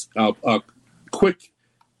note, a quick,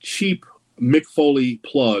 cheap Mick Foley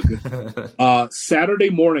plug. Saturday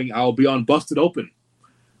morning, I'll be on Busted Open.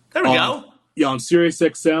 There we go. Yeah, on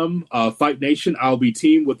SiriusXM, Fight Nation. I'll be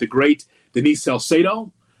teamed with the great Denise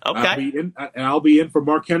Salcedo. Okay. I'll be in for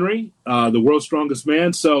Mark Henry, the world's strongest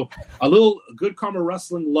man. So a little Good Karma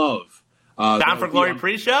Wrestling love. Bound for Glory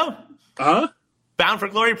pre-show? Huh? Bound for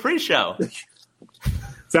Glory pre-show.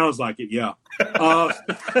 Sounds like it, yeah.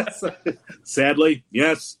 Sadly,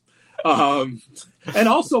 yes. And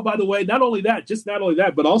also, by the way, not only that,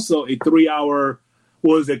 but also a 3-hour,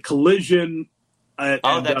 Collision that's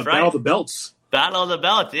right. Battle of the Belts. Battle of the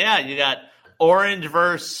Belts, yeah. You got Orange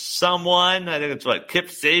versus someone. I think it's Kip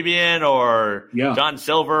Sabian or John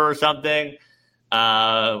Silver or something.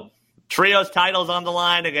 Trios titles on the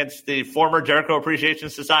line against the former Jericho Appreciation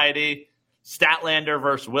Society. Statlander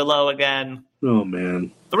versus Willow again. Oh,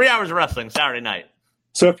 man. 3 hours of wrestling Saturday night.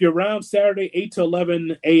 So if you're around Saturday, 8 to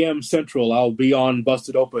 11 a.m. Central, I'll be on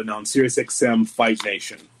Busted Open on SiriusXM Fight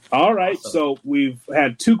Nation. All right, awesome. So we've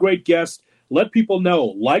had 2 great guests. Let people know.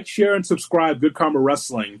 Like, share, and subscribe Good Karma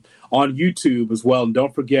Wrestling on YouTube as well. And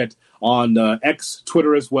don't forget on X,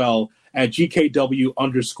 Twitter as well, at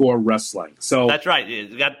GKW_wrestling. So that's right.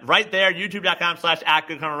 You got right there,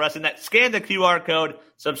 youtube.com/@GoodKarmaWrestling. That scan the QR code,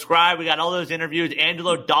 subscribe. We got all those interviews.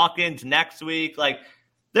 Angelo Dawkins next week. Like,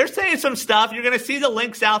 they're saying some stuff. You're going to see the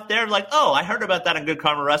links out there. Like, oh, I heard about that on Good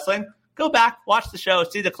Karma Wrestling. Go back, watch the show,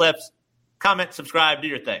 see the clips, comment, subscribe, do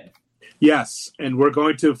your thing. Yes, and we're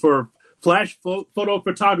going to, for flash photo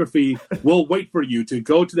photography, we'll wait for you to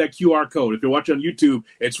go to that QR code. If you're watching on YouTube,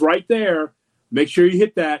 it's right there. Make sure you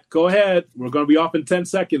hit that. Go ahead. We're going to be off in 10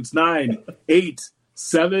 seconds. 9, 8,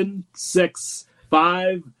 7, 6,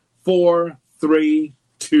 5, 4, 3,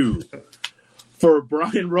 2. For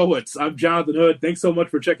Brian Rowitz, I'm Jonathan Hood. Thanks so much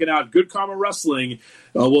for checking out Good Karma Wrestling.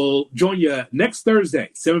 We'll join you next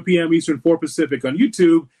Thursday, 7 p.m. Eastern, 4 Pacific on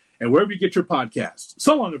YouTube and wherever you get your podcasts.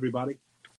 So long, everybody.